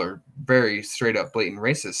still are very straight up blatant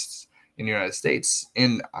racists in the United States,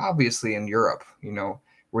 and obviously in Europe,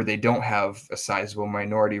 where they don't have a sizable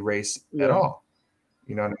minority race at all.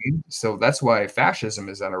 You know what I mean? So that's why fascism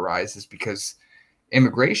is on a rise, is because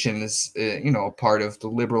immigration is, part of the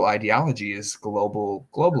liberal ideology is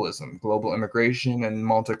globalism, global immigration, and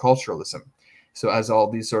multiculturalism. So as all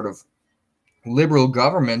these sort of liberal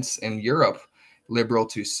governments in Europe, liberal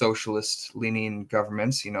to socialist leaning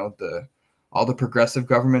governments, all the progressive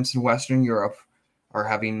governments in Western Europe are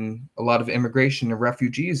having a lot of immigration of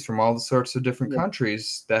refugees from all the sorts of different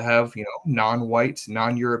countries that have, non-white,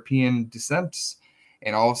 non-European descents.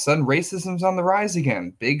 And all of a sudden, racism's on the rise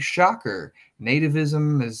again. Big shocker.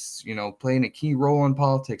 Nativism is, playing a key role in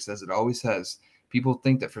politics, as it always has. People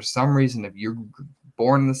think that for some reason, if you're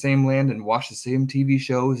born in the same land and watch the same TV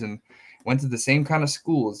shows and went to the same kind of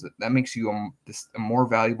schools, that makes you a more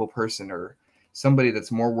valuable person or somebody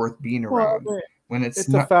that's more worth being around. When it's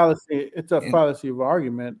not, a fallacy. It's a fallacy of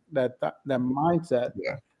argument, that mindset.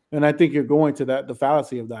 Yeah. And I think you're going to the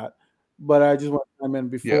fallacy of that. But I just want to chime in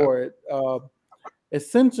before it.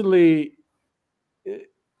 Essentially,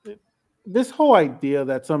 this whole idea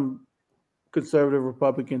that some conservative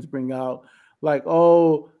Republicans bring out, like,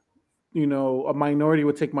 a minority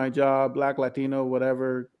would take my job, Black, Latino,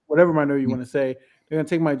 whatever minority you want to say, they're going to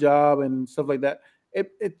take my job and stuff like that.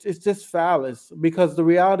 It's just fallacious, because the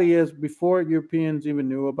reality is, before Europeans even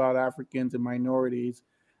knew about Africans and minorities,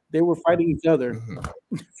 they were fighting each other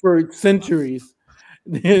for centuries.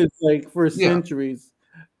 It's like for centuries,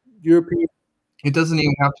 European. It doesn't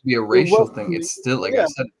even have to be a racial thing. It's still, like I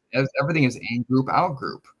said, everything is in group, out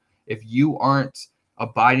group. If you aren't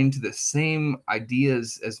abiding to the same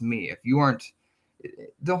ideas as me, if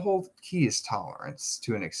the whole key is tolerance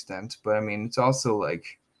to an extent, but I mean, it's also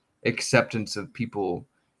like acceptance of people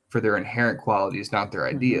for their inherent qualities, not their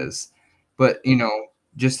ideas. But, you know,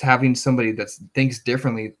 just having somebody that thinks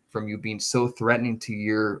differently from you being so threatening to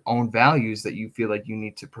your own values that you feel like you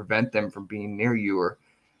need to prevent them from being near you or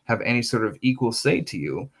have any sort of equal say to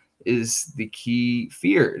you is the key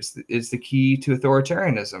fears, is the key to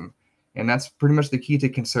authoritarianism. And that's pretty much the key to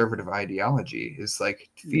conservative ideology, is like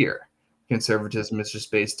fear. Conservatism is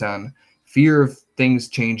just based on fear of things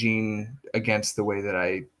changing against the way that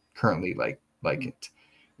I currently like it.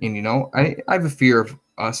 And, you know, I have a fear of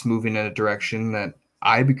us moving in a direction that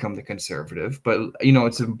I become the conservative, but, you know,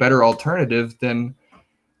 it's a better alternative than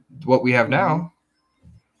what we have now.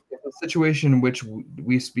 A situation in which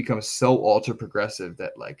we become so ultra progressive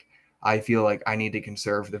that, like, I feel like I need to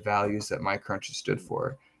conserve the values that my country stood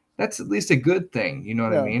for. That's at least a good thing. You know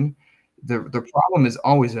what I mean? The problem is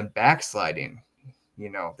always in backsliding. You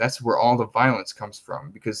know, that's where all the violence comes from,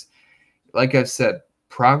 because, like I've said,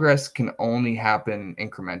 progress can only happen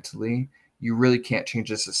incrementally. You really can't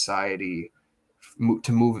change a society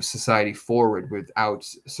to move a society forward without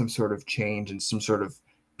some sort of change and some sort of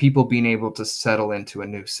people being able to settle into a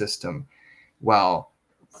new system. While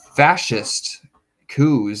fascist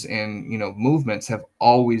coups and, you know, movements have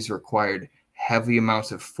always required heavy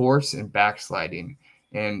amounts of force and backsliding.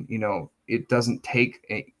 And, you know, it doesn't take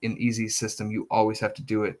an easy system. You always have to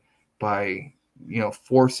do it by, you know,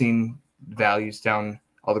 forcing values down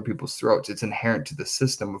other people's throats. It's inherent to the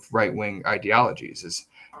system of right-wing ideologies, is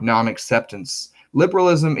non-acceptance.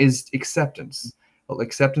 Liberalism is acceptance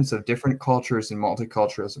of different cultures and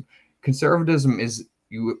multiculturalism. Conservatism is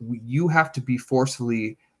you have to be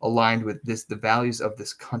forcefully aligned with the values of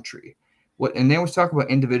this country. And they always talk about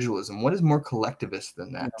individualism. What is more collectivist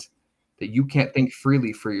than that? That you can't think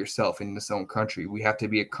freely for yourself in this own country. We have to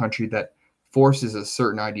be a country that forces a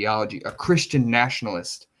certain ideology, a Christian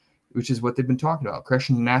nationalist, which is what they've been talking about,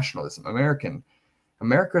 Christian nationalism.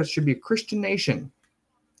 America should be a Christian nation.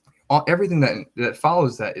 Everything that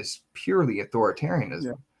follows that is purely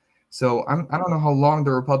authoritarianism. So I don't know how long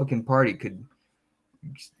the Republican Party could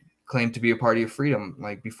claim to be a party of freedom,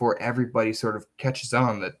 like, before everybody sort of catches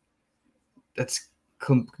on that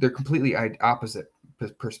they're completely opposite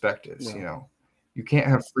perspectives. You know, you can't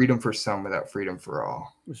have freedom for some without freedom for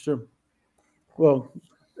all. Sure. Well,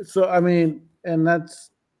 so I mean, racism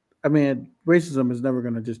is never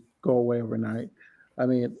going to just go away overnight. I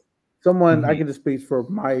mean, I can just speak for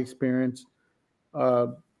my experience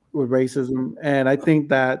with racism, and I think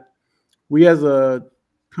that we as a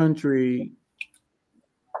country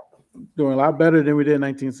doing a lot better than we did in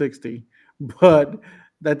 1960. But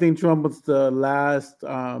I think Trump was the last.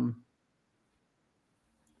 I'm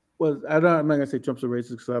not gonna say Trump's a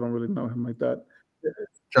racist because I don't really know him like that.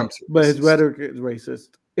 But his rhetoric is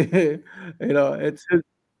racist. You know, it's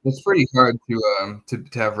pretty hard to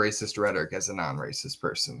have racist rhetoric as a non-racist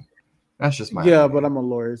person. That's just my opinion. But I'm a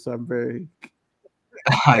lawyer, so I'm very.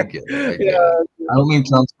 I get it. I don't think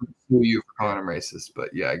Trump's going to sue you for calling him racist,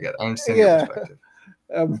 but yeah, I get it. I understand your perspective.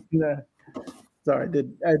 Sorry,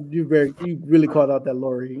 you really called out that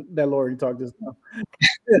Lori talk just now.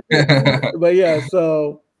 But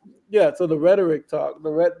so the rhetoric talk,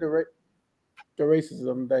 the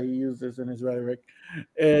racism that he uses in his rhetoric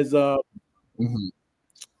is, you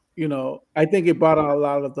know, I think it brought out a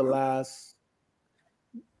lot of the last,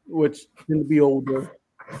 which tend to be older.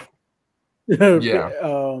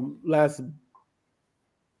 The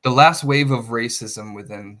last wave of racism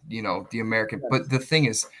within, you know, the American. But the thing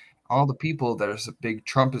is, all the people that are big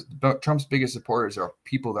Trump's biggest supporters are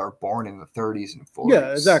people that are born in the 30s and 40s.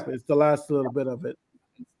 Yeah, exactly. It's the last little bit of it.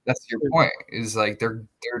 That's your point. Is like they're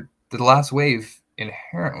the last wave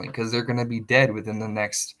inherently, because they're going to be dead within the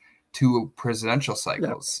next 2 presidential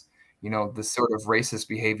cycles. You know, this sort of racist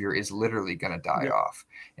behavior is literally going to die off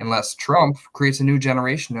unless Trump creates a new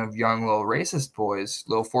generation of young little racist boys,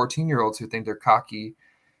 little 14-year-olds who think they're cocky,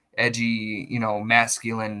 edgy, you know,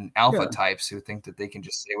 masculine alpha types who think that they can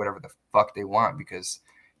just say whatever the fuck they want because,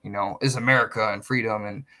 you know, it's America and freedom,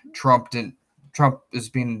 and Trump is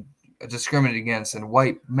being discriminated against, and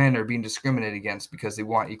white men are being discriminated against because they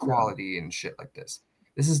want equality and shit like this.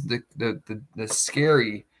 This is the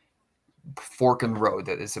scary fork in the road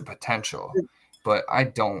that is a potential. But I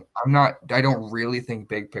don't really think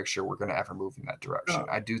big picture we're going to ever move in that direction.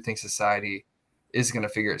 I do think society is going to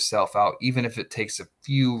figure itself out, even if it takes a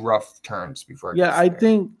few rough turns before. I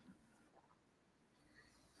think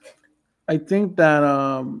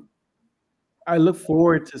that I look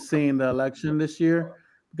forward to seeing the election this year,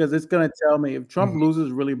 because it's going to tell me if Trump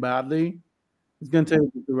loses really badly, it's going to tell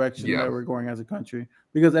you the direction that we're going as a country.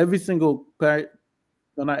 Because every single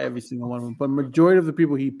no, not every single one of them, but majority of the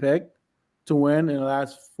people he picked to win in the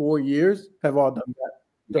last 4 years have all done that.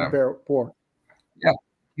 Done poor. Yeah.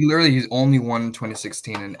 He's only won in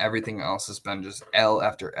 2016, and everything else has been just L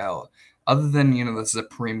after L. Other than, the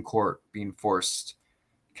Supreme Court being forced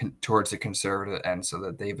towards the conservative end, so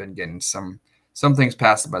that they've been getting some things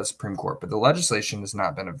passed by the Supreme Court. But the legislation has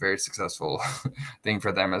not been a very successful thing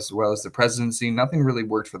for them, as well as the presidency. Nothing really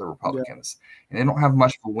worked for the Republicans. And they don't have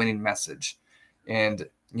much of a winning message. And,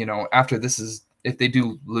 after this if they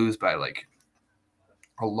do lose by like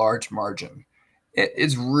a large margin,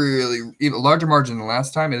 it's really even a larger margin than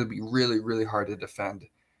last time. It'll be really, really hard to defend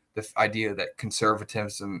the idea that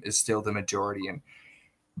conservatism is still the majority and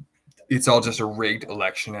it's all just a rigged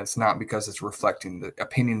election. It's not because it's reflecting the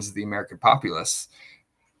opinions of the American populace.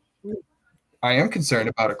 I am concerned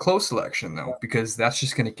about a close election, though, because that's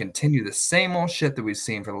just going to continue the same old shit that we've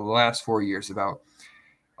seen for the last 4 years about,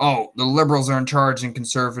 the liberals are in charge and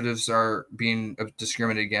conservatives are being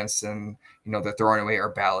discriminated against, and, they're throwing away our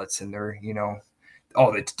ballots, and they're,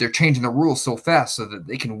 they're changing the rules so fast so that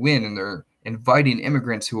they can win, and they're inviting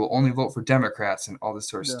immigrants who will only vote for Democrats and all this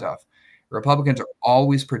sort of stuff. Republicans are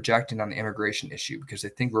always projecting on the immigration issue because they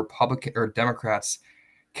think Democrats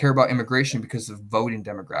care about immigration because of voting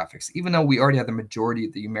demographics. Even though we already have the majority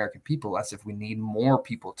of the American people, as if we need more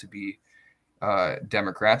people to be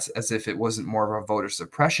Democrats, as if it wasn't more of a voter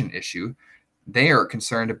suppression issue. They are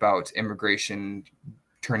concerned about immigration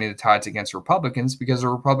turning the tides against Republicans because the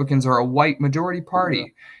Republicans are a white majority party. Yeah.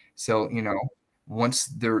 So, once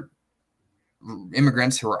they're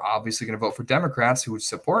immigrants who are obviously going to vote for Democrats who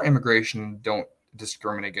support immigration don't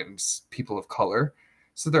discriminate against people of color,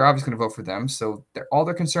 so they're obviously going to vote for them. So all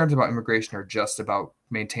their concerns about immigration are just about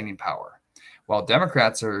maintaining power, while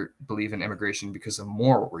Democrats believe in immigration because of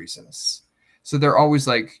moral reasons. So they're always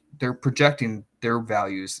they're projecting their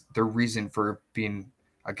values, their reason for being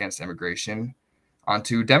against immigration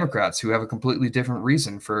onto Democrats who have a completely different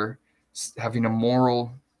reason for having a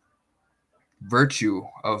moral virtue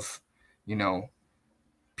of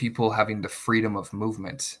people having the freedom of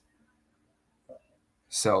movement.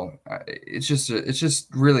 So it just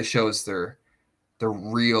really shows their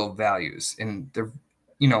real values. And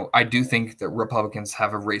I do think that Republicans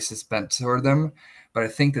have a racist bent toward them, but I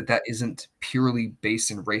think that isn't purely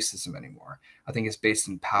based in racism anymore. I think it's based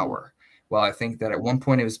in power. While I think that at one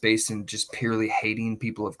point it was based in just purely hating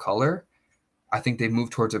people of color, I think they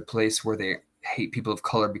moved towards a place where they hate people of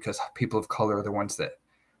color because people of color are the ones that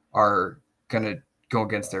are going to go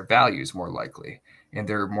against their values more likely. And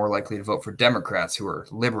they're more likely to vote for Democrats who are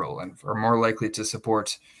liberal and are more likely to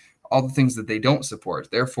support all the things that they don't support.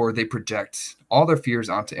 Therefore, they project all their fears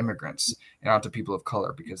onto immigrants and onto people of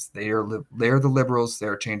color because they're the liberals.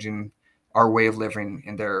 They're changing our way of living,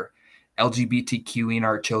 and they're LGBTQing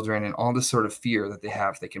our children, and all this sort of fear that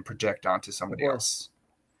they can project onto somebody else.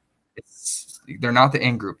 They're not the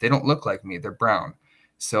in group. They don't look like me. They're brown.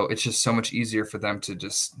 So it's just so much easier for them to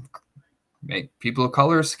just make people of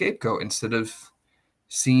color a scapegoat instead of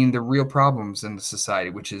seeing the real problems in the society,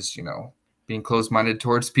 which is, being closed-minded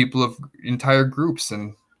towards people of entire groups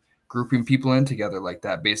and grouping people in together like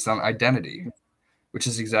that based on identity, which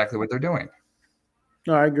is exactly what they're doing.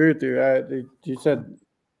 No, I agree with you. You said...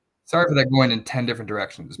 Sorry for that going in 10 different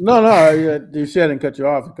directions. No, you said and cut you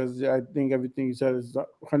off because I think everything you said is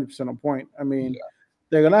 100% on point. I mean,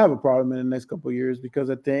 they're going to have a problem in the next couple of years because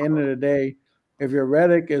at the end of the day, if your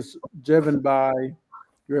rhetoric is driven by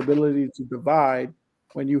your ability to divide,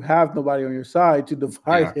 when you have nobody on your side to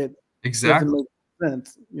divide it, exactly. Doesn't make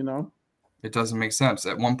sense, It doesn't make sense.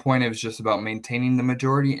 At one point, it was just about maintaining the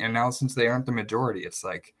majority, and now since they aren't the majority, it's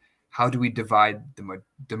like, how do we divide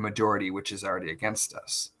the majority, which is already against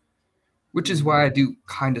us? Which is why I do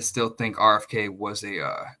kind of still think RFK was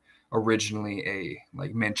originally a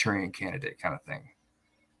Manchurian candidate kind of thing.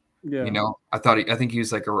 Yeah. I think he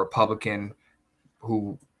was like a Republican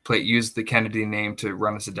who used the Kennedy name to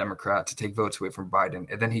run as a Democrat to take votes away from Biden.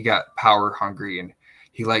 And then he got power hungry and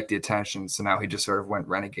he liked the attention. So now he just sort of went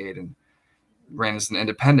renegade and ran as an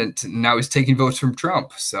independent. And now he's taking votes from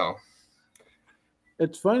Trump. So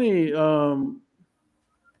it's funny.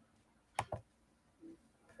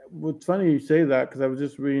 It's funny you say that because I was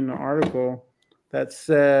just reading an article that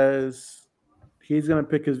says he's going to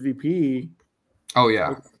pick his VP. Oh,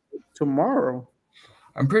 yeah. Tomorrow.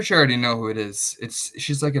 I'm pretty sure I already know who it is.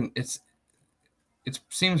 She's like it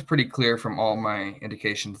seems pretty clear from all my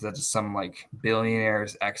indications that it's some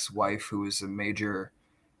billionaire's ex-wife who is a major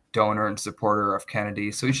donor and supporter of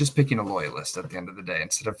Kennedy. So he's just picking a loyalist at the end of the day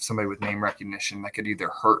instead of somebody with name recognition that could either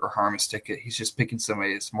hurt or harm his ticket. He's just picking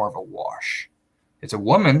somebody that's more of a wash. It's a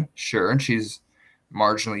woman, sure, and she's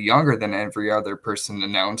marginally younger than every other person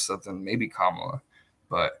announced, other than maybe Kamala.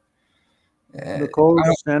 But Nicole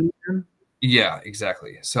Shannon. yeah,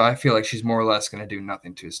 exactly. So I feel like she's more or less going to do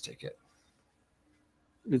nothing to his ticket.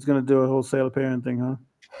 He's going to do a whole Sarah Palin thing, huh?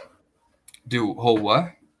 Do whole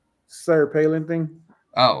what? Sarah Palin thing?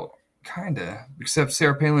 Oh, kind of. Except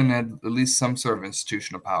Sarah Palin had at least some sort of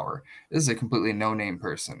institutional power. This is a completely no-name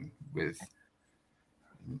person with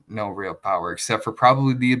no real power, except for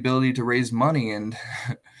probably the ability to raise money and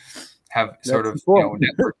have sort of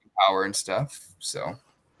networking power and stuff. So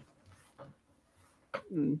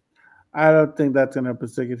I don't think that's going to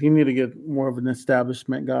happen. He need to get more of an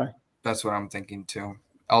establishment guy. That's what I'm thinking too.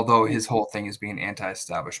 Although his whole thing is being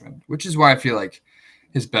anti-establishment, which is why I feel like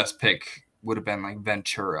his best pick would have been like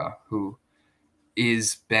Ventura, who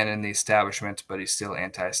is been in the establishment, but he's still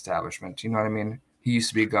anti-establishment. You know what I mean? He used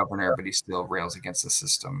to be a governor, but he still rails against the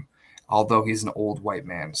system. Although he's an old white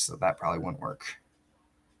man, so that probably wouldn't work.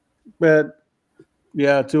 But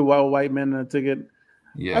yeah, 2 white men in a ticket.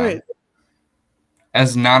 Yeah. I mean,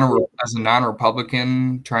 as a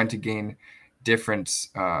non-Republican trying to gain different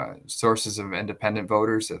sources of independent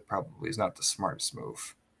voters, that probably is not the smartest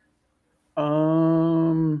move.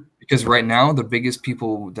 Because right now the biggest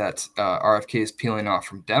people that RFK is peeling off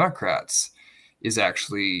from Democrats is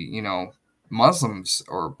actually, you know, Muslims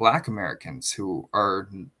or Black Americans who are,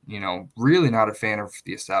 you know, really not a fan of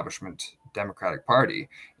the establishment Democratic Party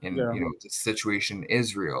in, you know, the situation in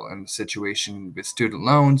Israel and the situation with student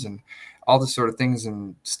loans and all the sort of things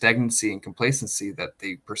and stagnancy and complacency that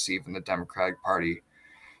they perceive in the Democratic Party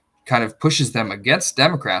kind of pushes them against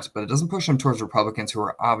Democrats, but it doesn't push them towards Republicans who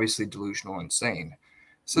are obviously delusional and insane.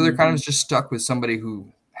 So they're kind of just stuck with somebody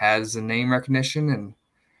who has a name recognition and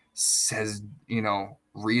says, you know,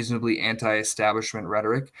 reasonably anti-establishment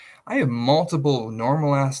rhetoric. I have multiple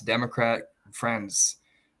normal-ass Democrat friends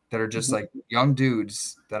that are just like young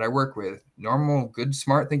dudes that I work with, normal, good,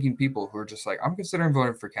 smart-thinking people who are just like, I'm considering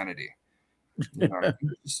voting for Kennedy. You know,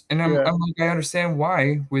 and I'm like, I understand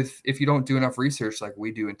why. If you don't do enough research like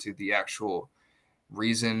we do into the actual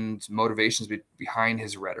reasons, motivations behind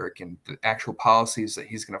his rhetoric and the actual policies that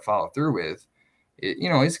he's going to follow through with, you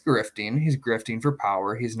know, he's grifting. He's grifting for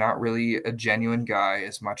power. He's not really a genuine guy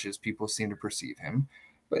as much as people seem to perceive him.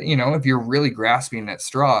 But, you know, if you're really grasping at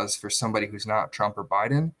straws for somebody who's not Trump or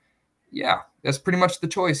Biden, yeah, that's pretty much the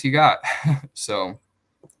choice you got. So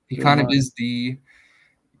he kind of is the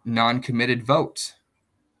non-committed vote,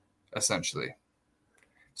 essentially.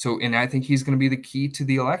 So, and I think he's going to be the key to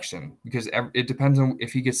the election because it depends on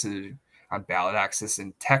if he gets on ballot access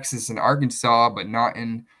in Texas and Arkansas, but not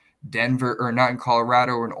in Denver or not in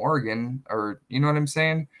Colorado or in Oregon, or you know what I'm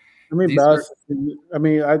saying? I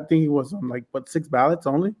mean, I think he was on like 6 ballots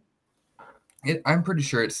only. I'm pretty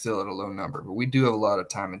sure it's still at a low number, but we do have a lot of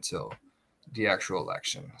time until the actual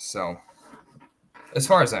election. So, as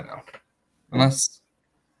far as I know, unless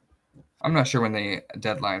I'm not sure when the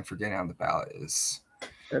deadline for getting on the ballot is,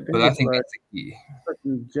 but I think that's the key.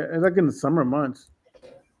 It's like in the summer months.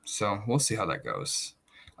 So we'll see how that goes.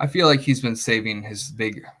 I feel like he's been saving his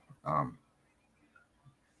big, I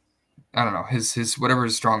don't know, his whatever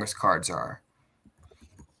his strongest cards are,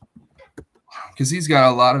 because he's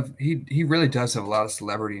got a lot of he really does have a lot of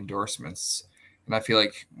celebrity endorsements, and I feel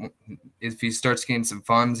like if he starts getting some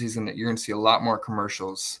funds, you're gonna see a lot more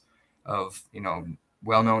commercials of, you know,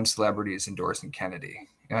 well-known celebrities endorsing Kennedy.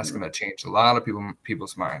 And that's going to change a lot of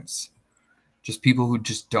people's minds. Just people who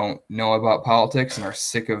just don't know about politics and are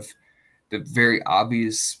sick of the very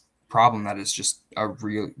obvious problem that is just a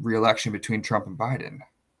re-election between Trump and Biden.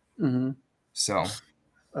 So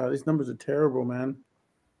these numbers are terrible, man.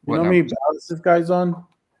 You know how many ballots this guy's on?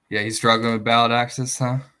 Yeah, he's struggling with ballot access,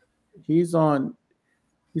 huh? He's in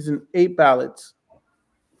 8 ballots.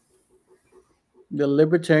 The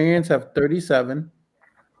Libertarians have 37.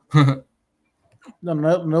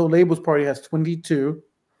 No Labels Party has 22.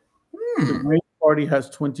 The Green Party has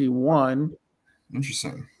 21.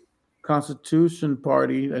 Interesting. Constitution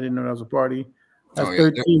Party, I didn't know that was a party, has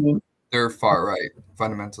 13. They're far right,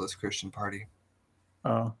 fundamentalist Christian party.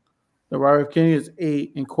 The RFK Kennedy is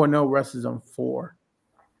 8, and Cornel West is on 4.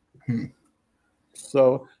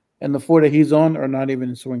 So, and the 4 that he's on are not even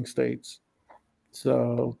in swing states.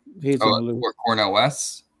 So he's going to lose. Cornel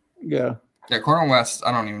West? Yeah. Yeah, Cornel West,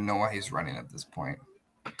 I don't even know why he's running at this point.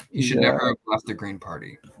 He should never have left the Green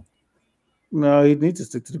Party. No, he needs to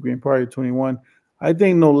stick to the Green Party 21. I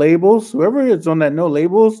think No Labels, whoever is on that No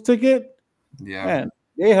Labels ticket, man,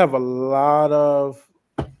 they have a lot of.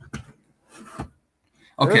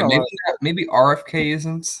 Okay, maybe RFK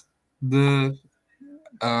isn't the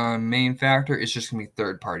main factor. It's just going to be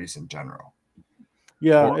third parties in general.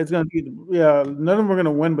 Yeah, it's gonna be. Yeah, none of them are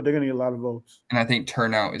gonna win, but they're gonna need a lot of votes. And I think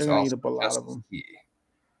turnout is They're gonna eat also up a lot just of as them. key.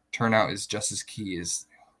 Turnout is just as key as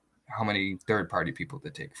how many third-party people they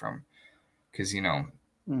take from, because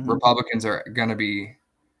Republicans are gonna be.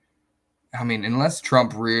 I mean, unless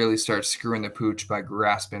Trump really starts screwing the pooch by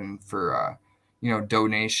grasping for,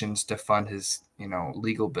 donations to fund his,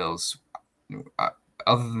 legal bills.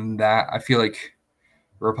 Other than that, I feel like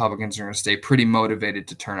Republicans are going to stay pretty motivated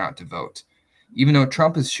to turn out to vote. Even though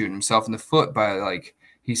Trump is shooting himself in the foot by, like,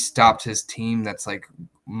 he stopped his team that's, like,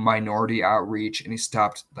 minority outreach, and he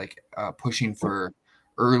stopped, like, pushing for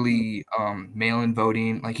early mail-in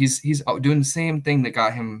voting. Like, he's doing the same thing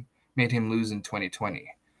that made him lose in 2020.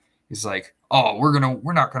 He's like, oh, we're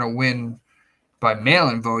not gonna win by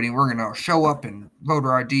mail-in voting. We're gonna show up and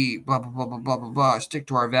voter ID, blah blah blah blah blah blah blah. Stick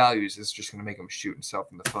to our values. It's just gonna make him shoot himself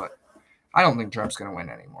in the foot. I don't think Trump's gonna win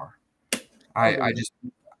anymore. I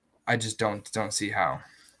just don't see how.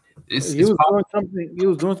 He was doing something. He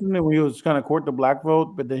was doing something when he was trying to court the black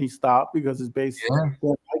vote, but then he stopped because his base didn't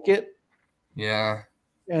like it. Yeah.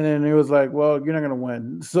 And then he was like, "Well, you're not gonna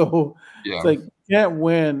win." So it's like you can't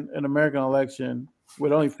win an American election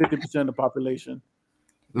with only 50% of the population.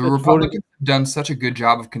 The Republicans have done such a good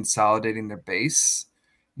job of consolidating their base,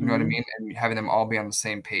 you know what I mean, and having them all be on the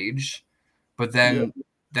same page. But then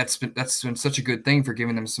that's been such a good thing for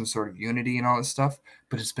giving them some sort of unity and all this stuff.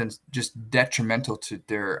 But it's been just detrimental to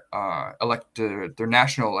their their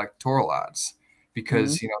national electoral odds,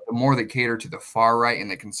 because the more they cater to the far right and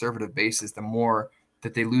the conservative bases, the more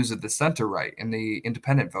that they lose at the center right and the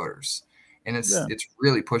independent voters. And it's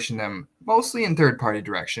really pushing them mostly in third-party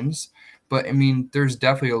directions. But, I mean, there's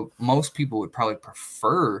definitely most people would probably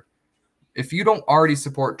prefer, if you don't already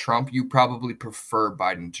support Trump, you probably prefer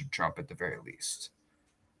Biden to Trump at the very least.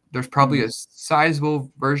 There's probably a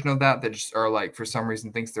sizable version of that just are like, for some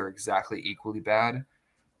reason, thinks they're exactly equally bad.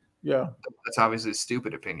 Yeah. That's obviously a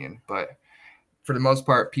stupid opinion. But for the most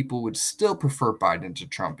part, people would still prefer Biden to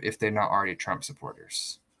Trump if they're not already Trump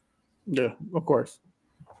supporters. Yeah, of course.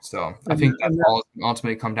 So I think that's all it's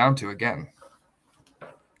ultimately come down to again.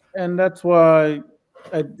 And that's why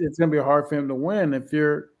it's going to be hard for him to win if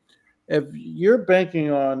you're banking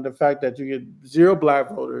on the fact that you get 0 black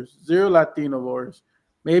voters, 0 Latino voters.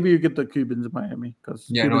 Maybe you get the Cubans in Miami because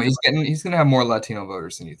he's going to have more Latino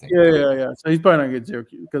voters than you think. Yeah. So he's probably not going to get 0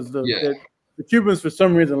 because the Cubans for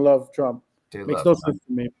some reason love Trump. Makes no sense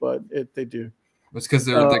to me, but they do. It's because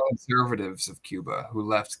they're the conservatives of Cuba who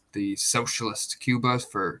left the socialist Cuba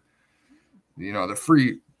for,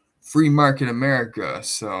 the free market America.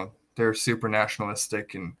 So they're super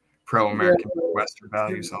nationalistic and pro-American Western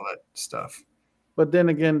values, all that stuff. But then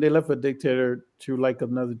again, they left a dictator to like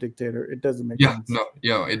another dictator. It doesn't make sense.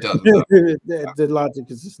 It doesn't. The logic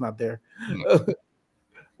is just not there.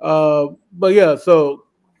 No. But yeah, so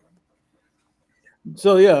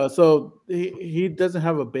he doesn't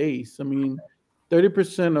have a base. I mean,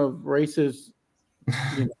 30% of racist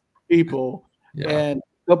people and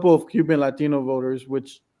a couple of Cuban Latino voters,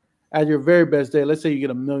 which at your very best day, let's say you get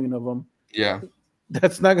 1 million of them. Yeah.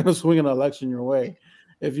 That's not going to swing an election your way.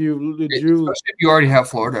 Especially if you already have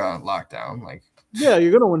Florida on lockdown,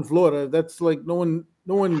 you're going to win Florida. That's like no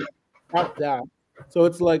one got that. So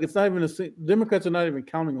it's like it's not even Democrats are not even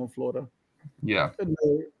counting on Florida. Yeah.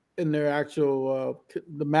 In their actual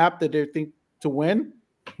the map that they think to win,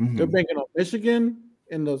 they're banking on Michigan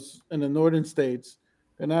in the northern states.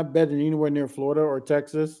 They're not betting anywhere near Florida or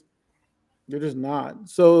Texas. They're just not.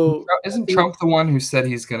 So isn't Trump the one who said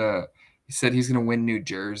he's gonna win New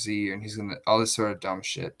Jersey and he's gonna all this sort of dumb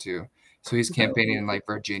shit too? So he's campaigning in like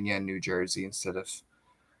Virginia and New Jersey instead of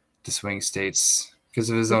the swing states because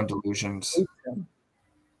of his own delusions.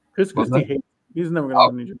 Chris Christie hates him. He's never gonna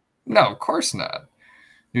win New Jersey. No, of course not.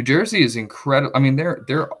 New Jersey is incredible. I mean, they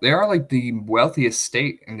are like the wealthiest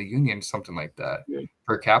state in the union, something like that,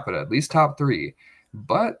 per capita, at least top 3.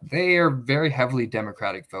 But they are very heavily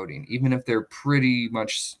Democratic voting, even if they're pretty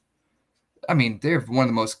much. I mean, they have one of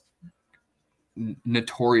the most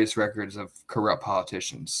notorious records of corrupt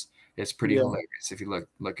politicians. It's pretty hilarious if you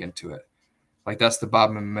look into it. Like that's the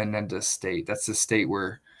Bob Menendez state. That's the state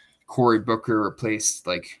where Cory Booker replaced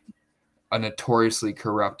like a notoriously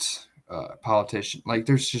corrupt politician. Like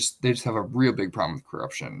they just have a real big problem with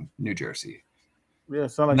corruption in New Jersey. Yeah,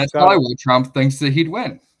 and that's probably why Trump thinks that he'd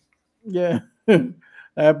win. Yeah, that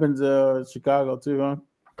happens in Chicago too, huh?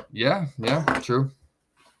 Yeah, true.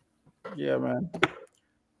 Yeah, man.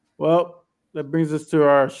 Well, that brings us to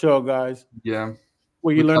our show, guys. Yeah.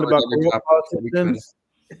 Where you learned about corrupt politicians.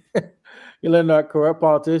 You learned about corrupt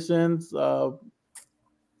politicians. What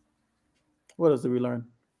else did we learn?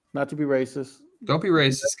 Not to be racist. Don't be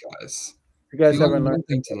racist, guys. You guys If you haven't learned learned one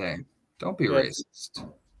thing today, don't be racist.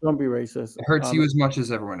 Don't be racist. It hurts you as much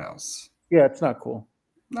as everyone else. Yeah, it's not cool.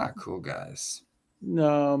 Not cool, guys.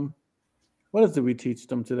 What else did we teach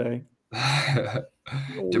them today?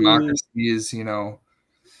 Democracy is, you know,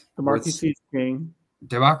 democracy is king.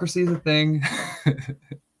 Democracy is a thing.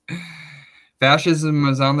 Fascism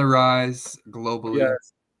is on the rise globally.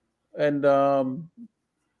 Yes. And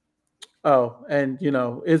you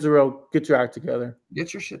know, Israel, get your act together.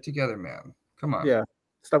 Get your shit together, man. Come on. Yeah.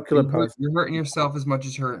 Stop killing Palestinians. You're hurting yourself as much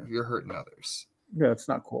as you're hurting others. Yeah, it's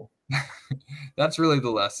not cool. That's really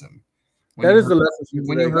the lesson. That is the lesson.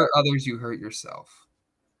 When you hurt others, you hurt yourself.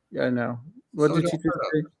 Yeah, I know. What did you teach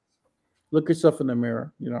us? Look yourself in the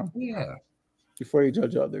mirror, you know. Yeah. Before you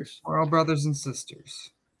judge others. We're all brothers and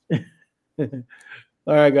sisters. All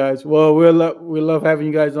right, guys. Well, we love having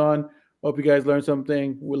you guys on. Hope you guys learned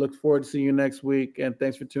something. We look forward to seeing you next week. And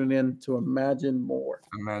thanks for tuning in to Imagine More.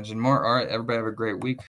 Imagine More. All right, everybody have a great week.